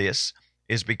mentioning this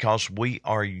is because we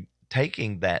are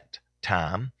taking that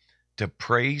time to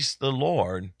praise the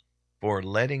Lord for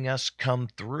letting us come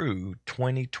through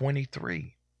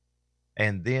 2023.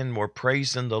 And then we're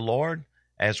praising the Lord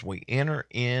as we enter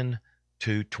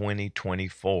into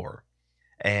 2024.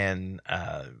 And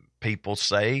people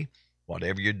say,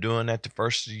 whatever you're doing at the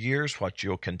first of the year is what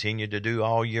you'll continue to do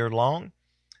all year long.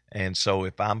 And so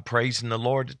if I'm praising the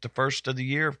Lord at the first of the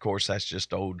year, of course, that's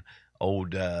just old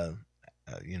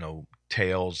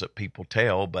tales that people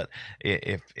tell. But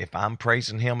if I'm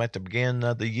praising him at the beginning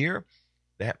of the year,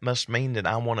 that must mean that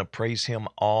I want to praise him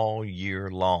all year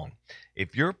long.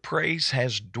 If your praise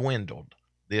has dwindled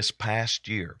this past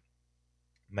year,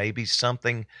 maybe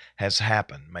something has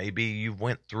happened. Maybe you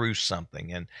went through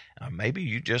something, and maybe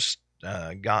you just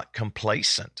got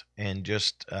complacent and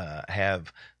just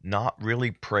have not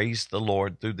really praised the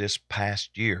Lord through this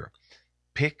past year.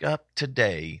 Pick up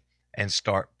today and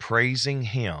start praising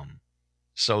him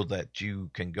so that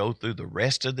you can go through the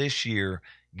rest of this year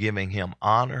giving him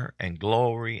honor and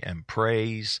glory and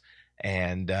praise.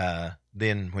 And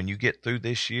then when you get through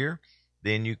this year,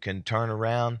 then you can turn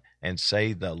around and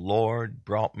say, the Lord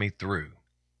brought me through.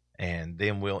 And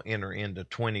then we'll enter into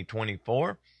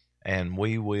 2024, and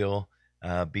we will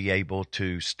be able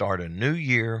to start a new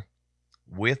year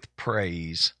with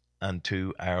praise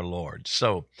unto our Lord.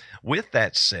 So with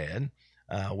that said,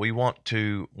 we want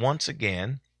to once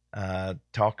again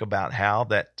talk about how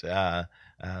that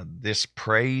this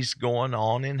praise going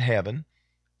on in heaven,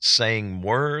 saying,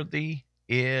 worthy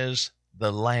is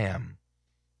the Lamb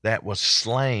that was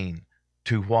slain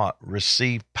to what?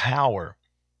 Receive power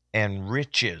and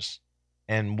riches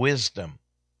and wisdom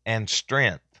and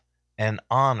strength and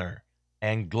honor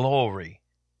and glory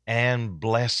and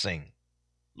blessing.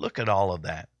 Look at all of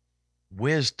that.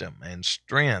 Wisdom and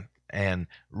strength and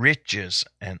riches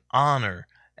and honor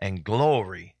and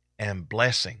glory and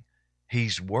blessing.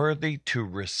 He's worthy to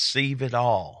receive it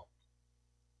all.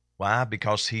 Why?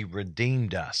 Because he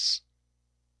redeemed us.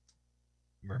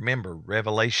 Remember,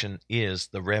 Revelation is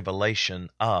the revelation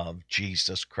of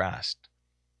Jesus Christ.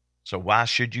 So why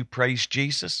should you praise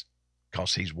Jesus?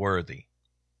 Because he's worthy.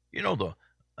 You know,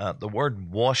 the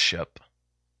word worship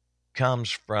comes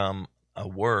from a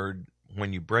word,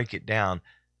 when you break it down,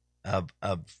 of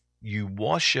you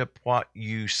worship what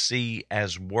you see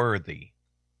as worthy.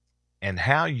 And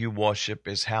how you worship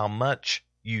is how much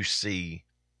you see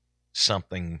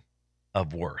something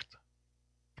of worth.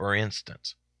 For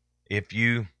instance, if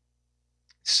you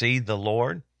see the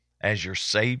Lord as your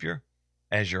Savior,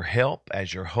 as your help,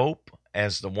 as your hope,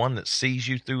 as the one that sees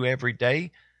you through every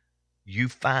day, you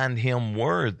find him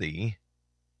worthy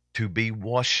to be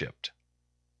worshiped.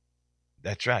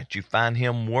 That's right. You find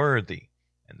him worthy.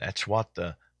 And that's what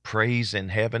the praise in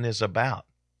heaven is about.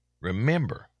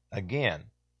 Remember, again,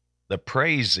 the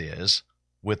praise is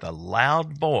with a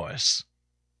loud voice,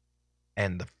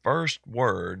 and the first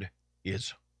word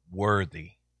is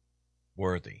worthy.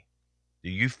 Worthy. Do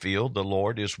you feel the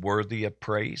Lord is worthy of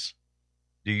praise?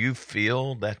 Do you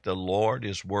feel that the Lord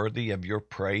is worthy of your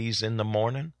praise in the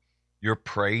morning, your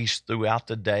praise throughout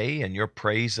the day, and your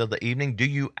praise of the evening? Do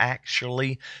you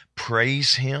actually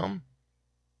praise him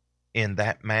in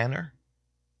that manner?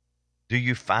 Do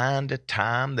you find a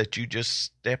time that you just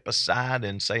step aside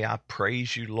and say, I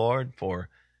praise you, Lord, for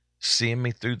seeing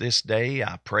me through this day.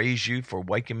 I praise you for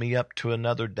waking me up to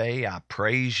another day. I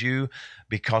praise you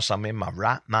because I'm in my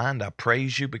right mind. I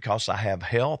praise you because I have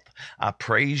health. I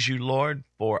praise you, Lord,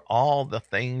 for all the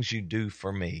things you do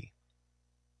for me.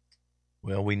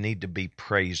 Well, we need to be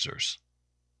praisers,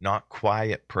 not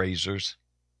quiet praisers,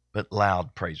 but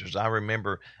loud praisers. I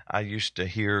remember I used to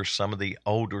hear some of the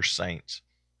older saints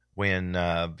when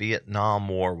Vietnam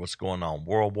War was going on,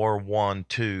 World War I,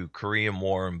 II, Korean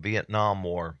War, and Vietnam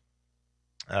War.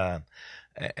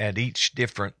 At each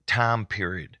different time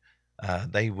period,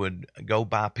 they would go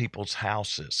by people's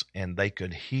houses and they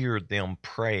could hear them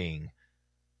praying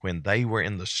when they were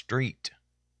in the street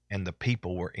and the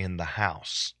people were in the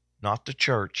house. Not the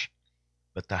church,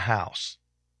 but the house.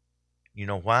 You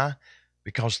know why?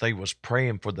 Because they was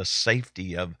praying for the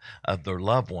safety of their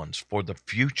loved ones, for the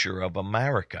future of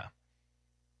America.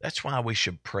 That's why we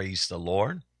should praise the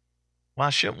Lord. Why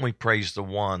shouldn't we praise the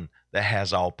one that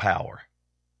has all power?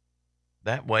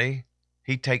 That way,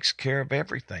 he takes care of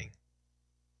everything.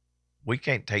 We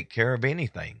can't take care of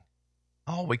anything.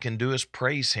 All we can do is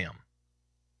praise him.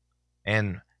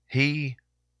 And he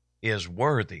is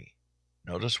worthy.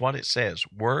 Notice what it says.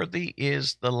 Worthy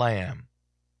is the Lamb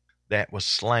that was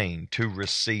slain to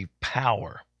receive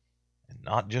power. And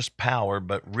not just power,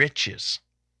 but riches.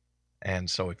 And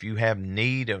so if you have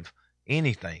need of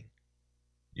anything,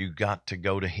 you got to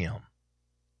go to him.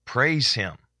 Praise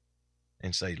him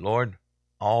and say, Lord,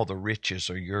 all the riches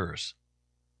are yours.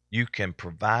 You can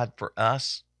provide for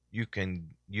us. You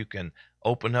can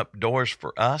open up doors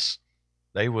for us.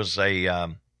 There was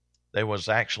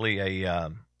actually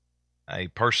a a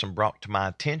person brought to my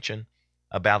attention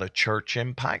about a church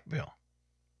in Pikeville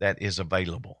that is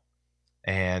available.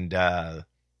 And, to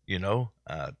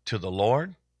the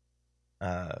Lord,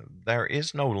 there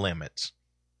is no limits.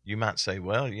 You might say,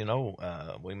 well,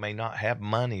 we may not have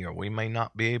money, or we may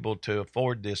not be able to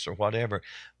afford this or whatever.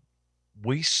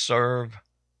 We serve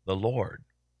the Lord,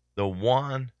 the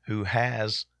one who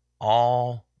has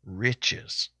all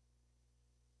riches.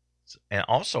 And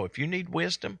also, if you need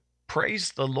wisdom,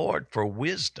 praise the Lord for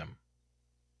wisdom.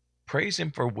 Praise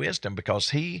him for wisdom,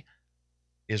 because he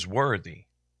is worthy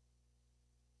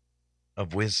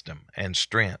of wisdom and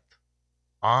strength,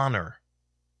 honor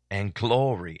and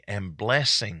glory and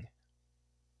blessing.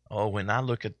 Oh, when I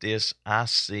look at this, I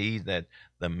see that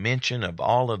the mention of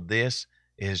all of this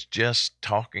is just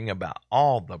talking about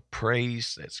all the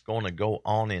praise that's going to go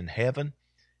on in heaven,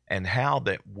 and how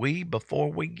that we,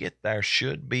 before we get there,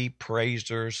 should be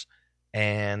praisers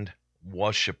and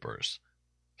worshipers.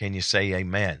 Can you say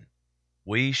amen?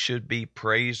 We should be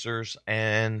praisers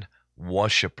and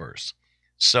worshipers.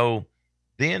 So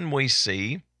then we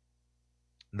see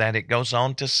that it goes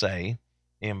on to say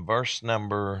in verse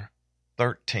number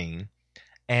 13,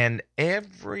 and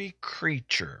every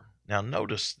creature. Now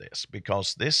notice this,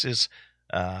 because this is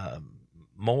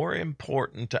more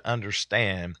important to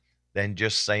understand than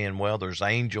just saying, well, there's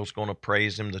angels going to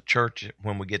praise him. The church,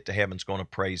 when we get to heaven, is going to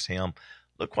praise him.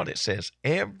 Look what it says.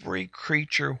 Every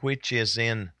creature which is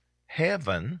in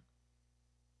heaven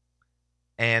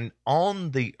and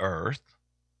on the earth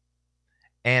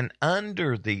and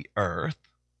under the earth,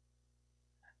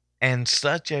 and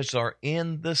such as are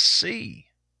in the sea.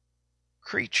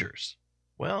 Creatures.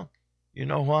 Well, you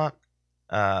know what?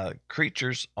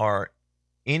 Creatures are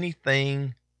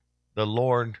anything the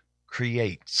Lord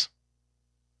creates.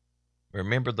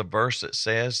 Remember the verse that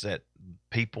says that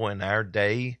people in our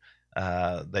day,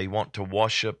 they want to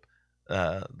worship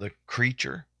the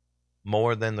creature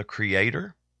more than the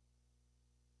Creator.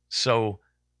 So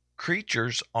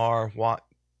creatures are what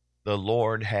the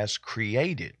Lord has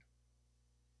created.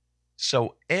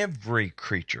 So every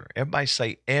creature, everybody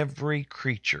say every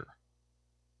creature.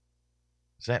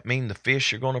 Does that mean the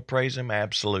fish are going to praise him?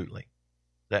 Absolutely.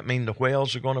 Does that mean the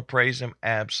whales are going to praise him?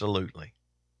 Absolutely.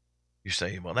 You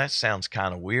say, well, that sounds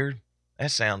kind of weird.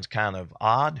 That sounds kind of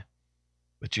odd.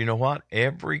 But you know what?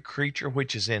 Every creature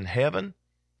which is in heaven,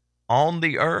 on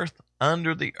the earth,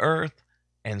 under the earth,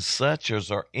 and such as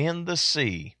are in the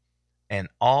sea, and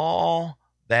all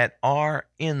that are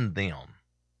in them.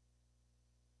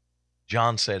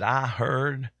 John said, I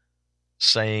heard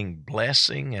saying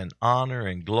blessing and honor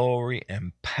and glory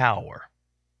and power.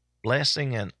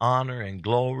 Blessing and honor and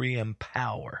glory and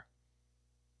power.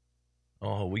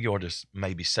 Oh, we ought to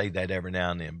maybe say that every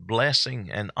now and then. Blessing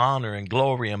and honor and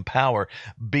glory and power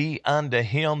be unto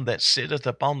him that sitteth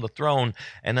upon the throne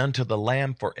and unto the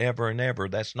Lamb forever and ever.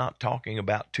 That's not talking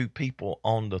about two people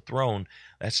on the throne.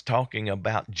 That's talking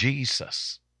about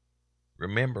Jesus.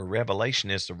 Remember,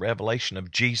 Revelation is the revelation of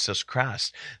Jesus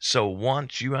Christ. So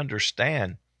once you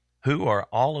understand who are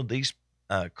all of these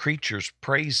creatures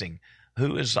praising,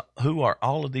 who are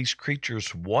all of these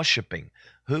creatures worshiping,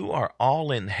 who are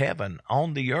all in heaven,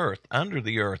 on the earth, under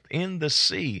the earth, in the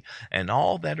sea, and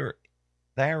all that are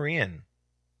therein,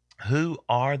 who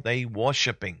are they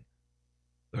worshiping?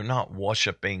 They're not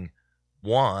worshiping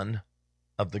one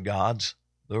of the gods.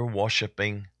 They're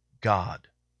worshiping God.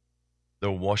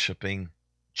 They're worshiping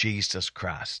Jesus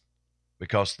Christ,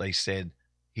 because they said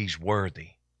he's worthy.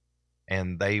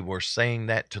 And they were saying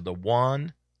that to the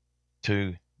one.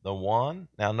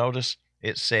 Now notice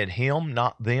it said him,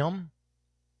 not them.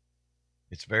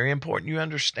 It's very important you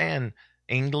understand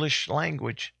English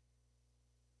language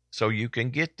so you can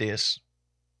get this,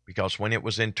 because when it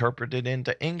was interpreted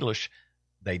into English,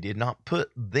 they did not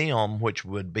put them, which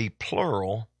would be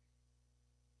plural.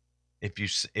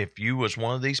 If you was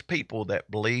one of these people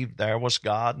that believed there was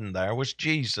God and there was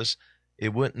Jesus,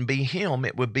 it wouldn't be him,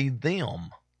 it would be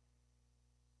them.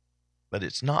 But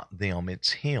it's not them,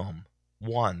 it's him.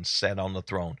 One sat on the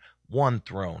throne, one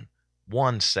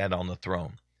sat on the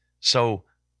throne. So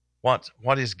what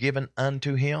is given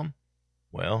unto him?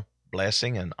 Well,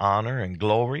 blessing and honor and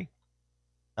glory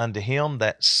unto him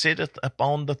that sitteth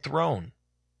upon the throne,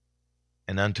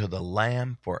 and unto the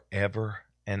Lamb forever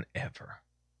and ever.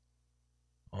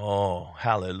 Oh,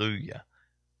 hallelujah.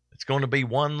 It's going to be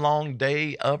one long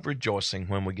day of rejoicing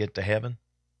when we get to heaven.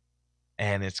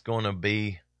 And it's going to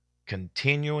be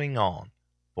continuing on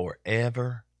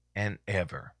forever and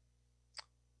ever.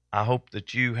 I hope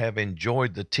that you have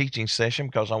enjoyed the teaching session,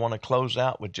 because I want to close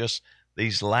out with just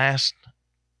this last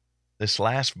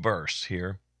verse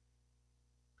here.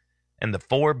 And the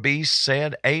 4 beasts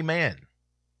said, Amen,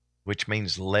 which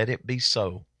means let it be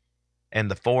so. And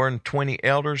the 24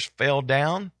 elders fell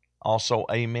down, also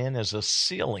amen, as a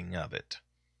sealing of it,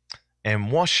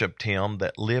 and worshipped him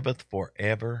that liveth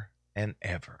forever and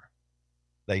ever.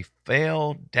 They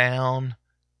fell down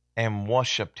and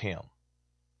worshipped him.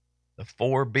 The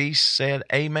 4 beasts said,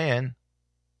 Amen,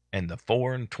 and the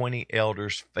 24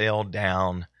 elders fell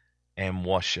down and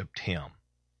worshipped him.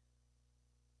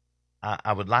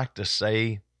 I would like to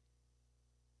say,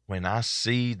 when I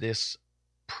see this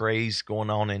praise going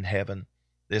on in heaven,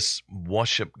 this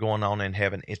worship going on in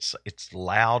heaven, it's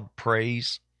loud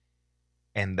praise,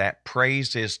 and that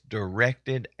praise is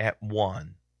directed at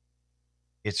one.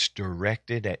 It's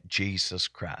directed at Jesus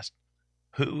Christ.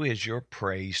 Who is your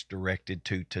praise directed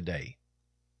to today?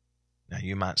 Now,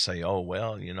 you might say, oh,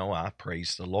 well, I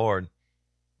praise the Lord.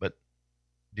 But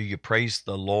do you praise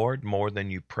the Lord more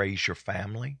than you praise your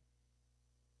family?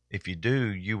 If you do,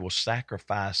 you will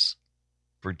sacrifice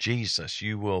for Jesus.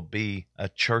 You will be a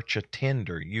church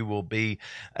attender. You will be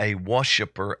a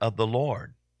worshiper of the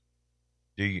Lord.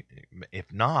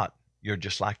 If not, you're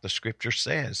just like the scripture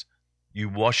says. You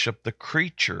worship the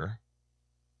creature,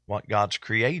 what God's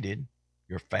created,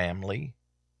 your family,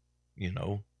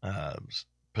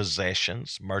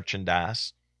 possessions,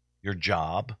 merchandise, your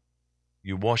job.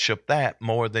 You worship that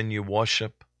more than you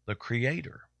worship the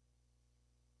Creator.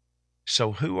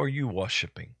 So who are you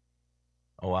worshiping?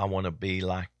 Oh, I want to be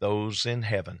like those in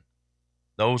heaven.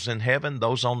 Those in heaven,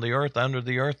 those on the earth, under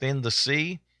the earth, in the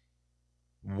sea,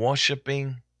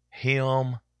 worshiping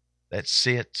him that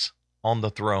sits on the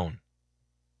throne.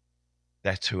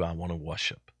 That's who I want to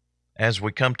worship. As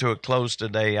we come to a close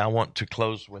today, I want to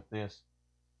close with this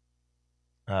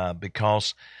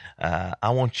because I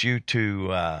want you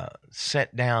to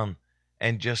sit down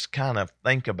and just kind of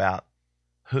think about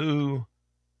who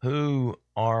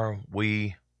are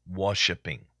we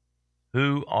worshiping?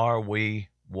 Who are we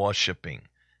worshiping?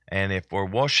 And if we're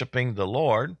worshiping the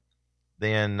Lord,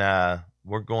 then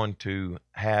we're going to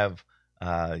have,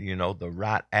 the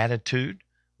right attitude.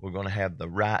 We're going to have the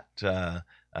right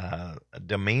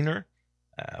demeanor.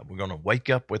 We're going to wake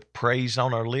up with praise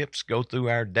on our lips, go through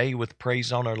our day with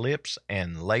praise on our lips,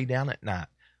 and lay down at night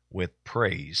with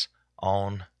praise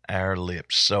on our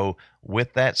lips. So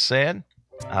with that said,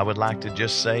 I would like to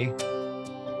just say,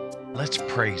 let's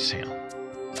praise him.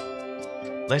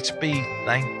 Let's be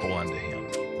thankful unto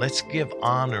him. Let's give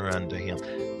honor unto him.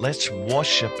 Let's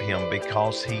worship him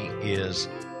because he is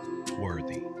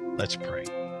worthy. Let's pray.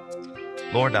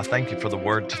 Lord, I thank you for the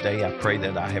word today. I pray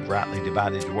that I have rightly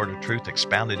divided the word of truth,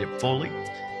 expounded it fully.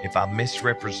 If I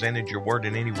misrepresented your word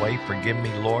in any way, forgive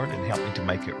me, Lord, and help me to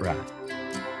make it right.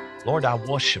 Lord, I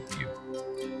worship you.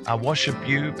 I worship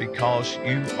you because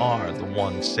you are the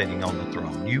one sitting on the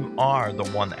throne. You are the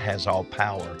one that has all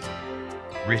power,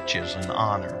 riches, and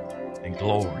honor, and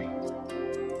glory.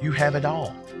 You have it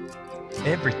all.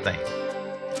 Everything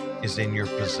is in your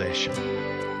possession.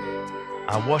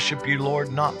 I worship you,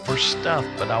 Lord, not for stuff,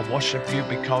 but I worship you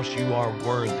because you are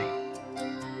worthy.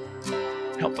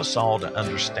 Help us all to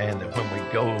understand that when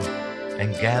we go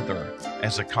and gather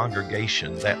as a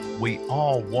congregation, that we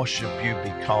all worship you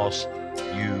because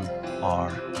you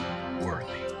are worthy.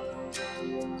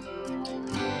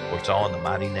 For it's all in the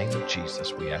mighty name of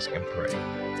Jesus we ask and pray.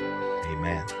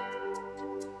 Amen.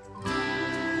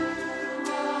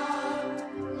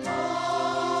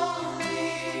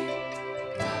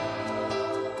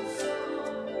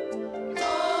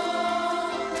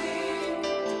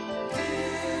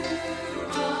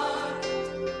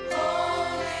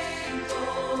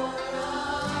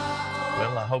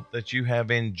 Hope that you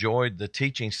have enjoyed the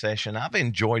teaching session. I've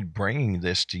enjoyed bringing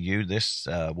this to you. This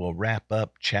will wrap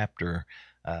up chapter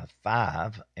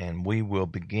 5, and we will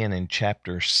begin in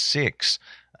chapter 6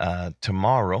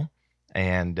 tomorrow,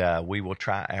 and we will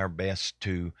try our best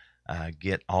to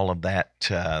get all of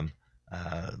that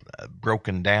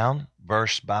broken down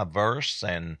verse by verse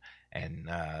and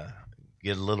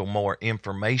get a little more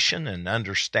information and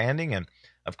understanding. And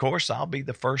of course, I'll be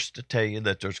the first to tell you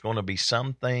that there's going to be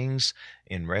some things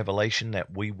in Revelation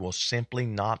that we will simply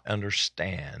not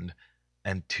understand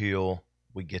until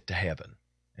we get to heaven,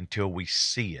 until we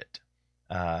see it.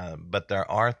 But there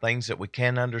are things that we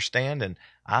can understand, and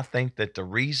I think that the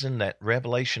reason that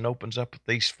Revelation opens up with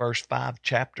these first 5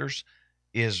 chapters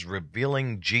is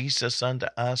revealing Jesus unto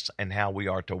us and how we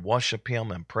are to worship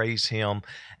him and praise him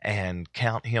and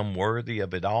count him worthy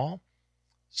of it all.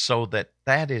 So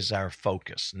that is our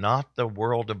focus, not the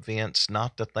world events,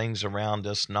 not the things around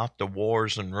us, not the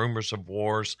wars and rumors of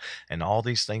wars and all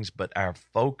these things, but our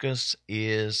focus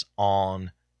is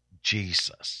on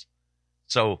Jesus.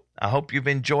 So I hope you've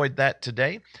enjoyed that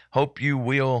today. Hope you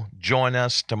will join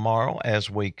us tomorrow as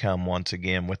we come once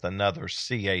again with another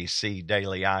CAC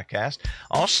Daily iCast.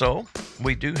 Also,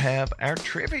 we do have our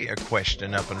trivia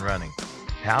question up and running.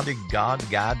 How did God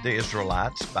guide the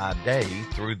Israelites by day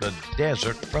through the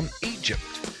desert from Egypt?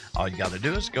 All you got to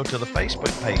do is go to the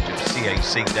Facebook page of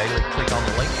CAC Daily, click on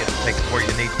the link, it'll take you where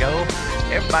you need to go.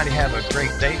 Everybody have a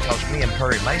great day, because me and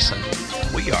Perry Mason,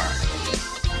 we are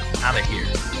out of here.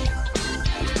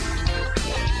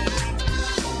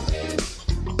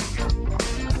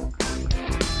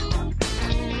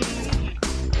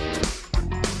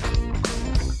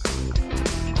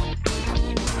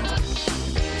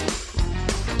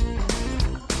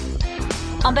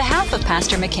 On behalf of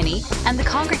Pastor McKinney and the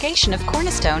congregation of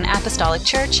Cornerstone Apostolic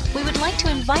Church, we would like to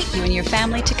invite you and your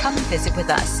family to come and visit with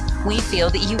us. We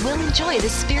feel that you will enjoy the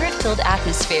spirit-filled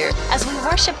atmosphere as we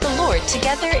worship the Lord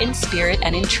together in spirit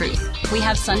and in truth. We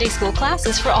have Sunday school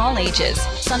classes for all ages,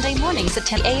 Sunday mornings at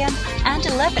 10 a.m. and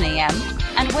 11 a.m.,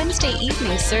 and Wednesday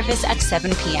evening service at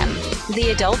 7 p.m.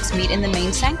 The adults meet in the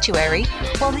main sanctuary,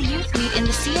 while the youth meet in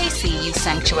the CAC Youth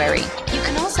Sanctuary. You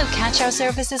can also catch our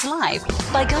services live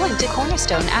by going to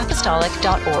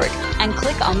cornerstoneapostolic.org and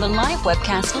click on the live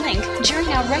webcast link during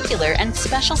our regular and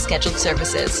special scheduled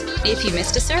services. If you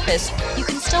missed a service, you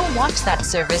can still watch that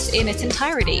service in its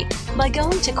entirety by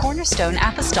going to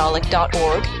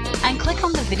cornerstoneapostolic.org and click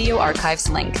on the video archives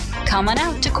link. Come on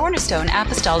out to Cornerstone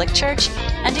Apostolic Church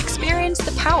and experience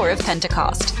the power of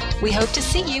Pentecost. We hope to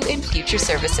see you in future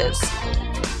services.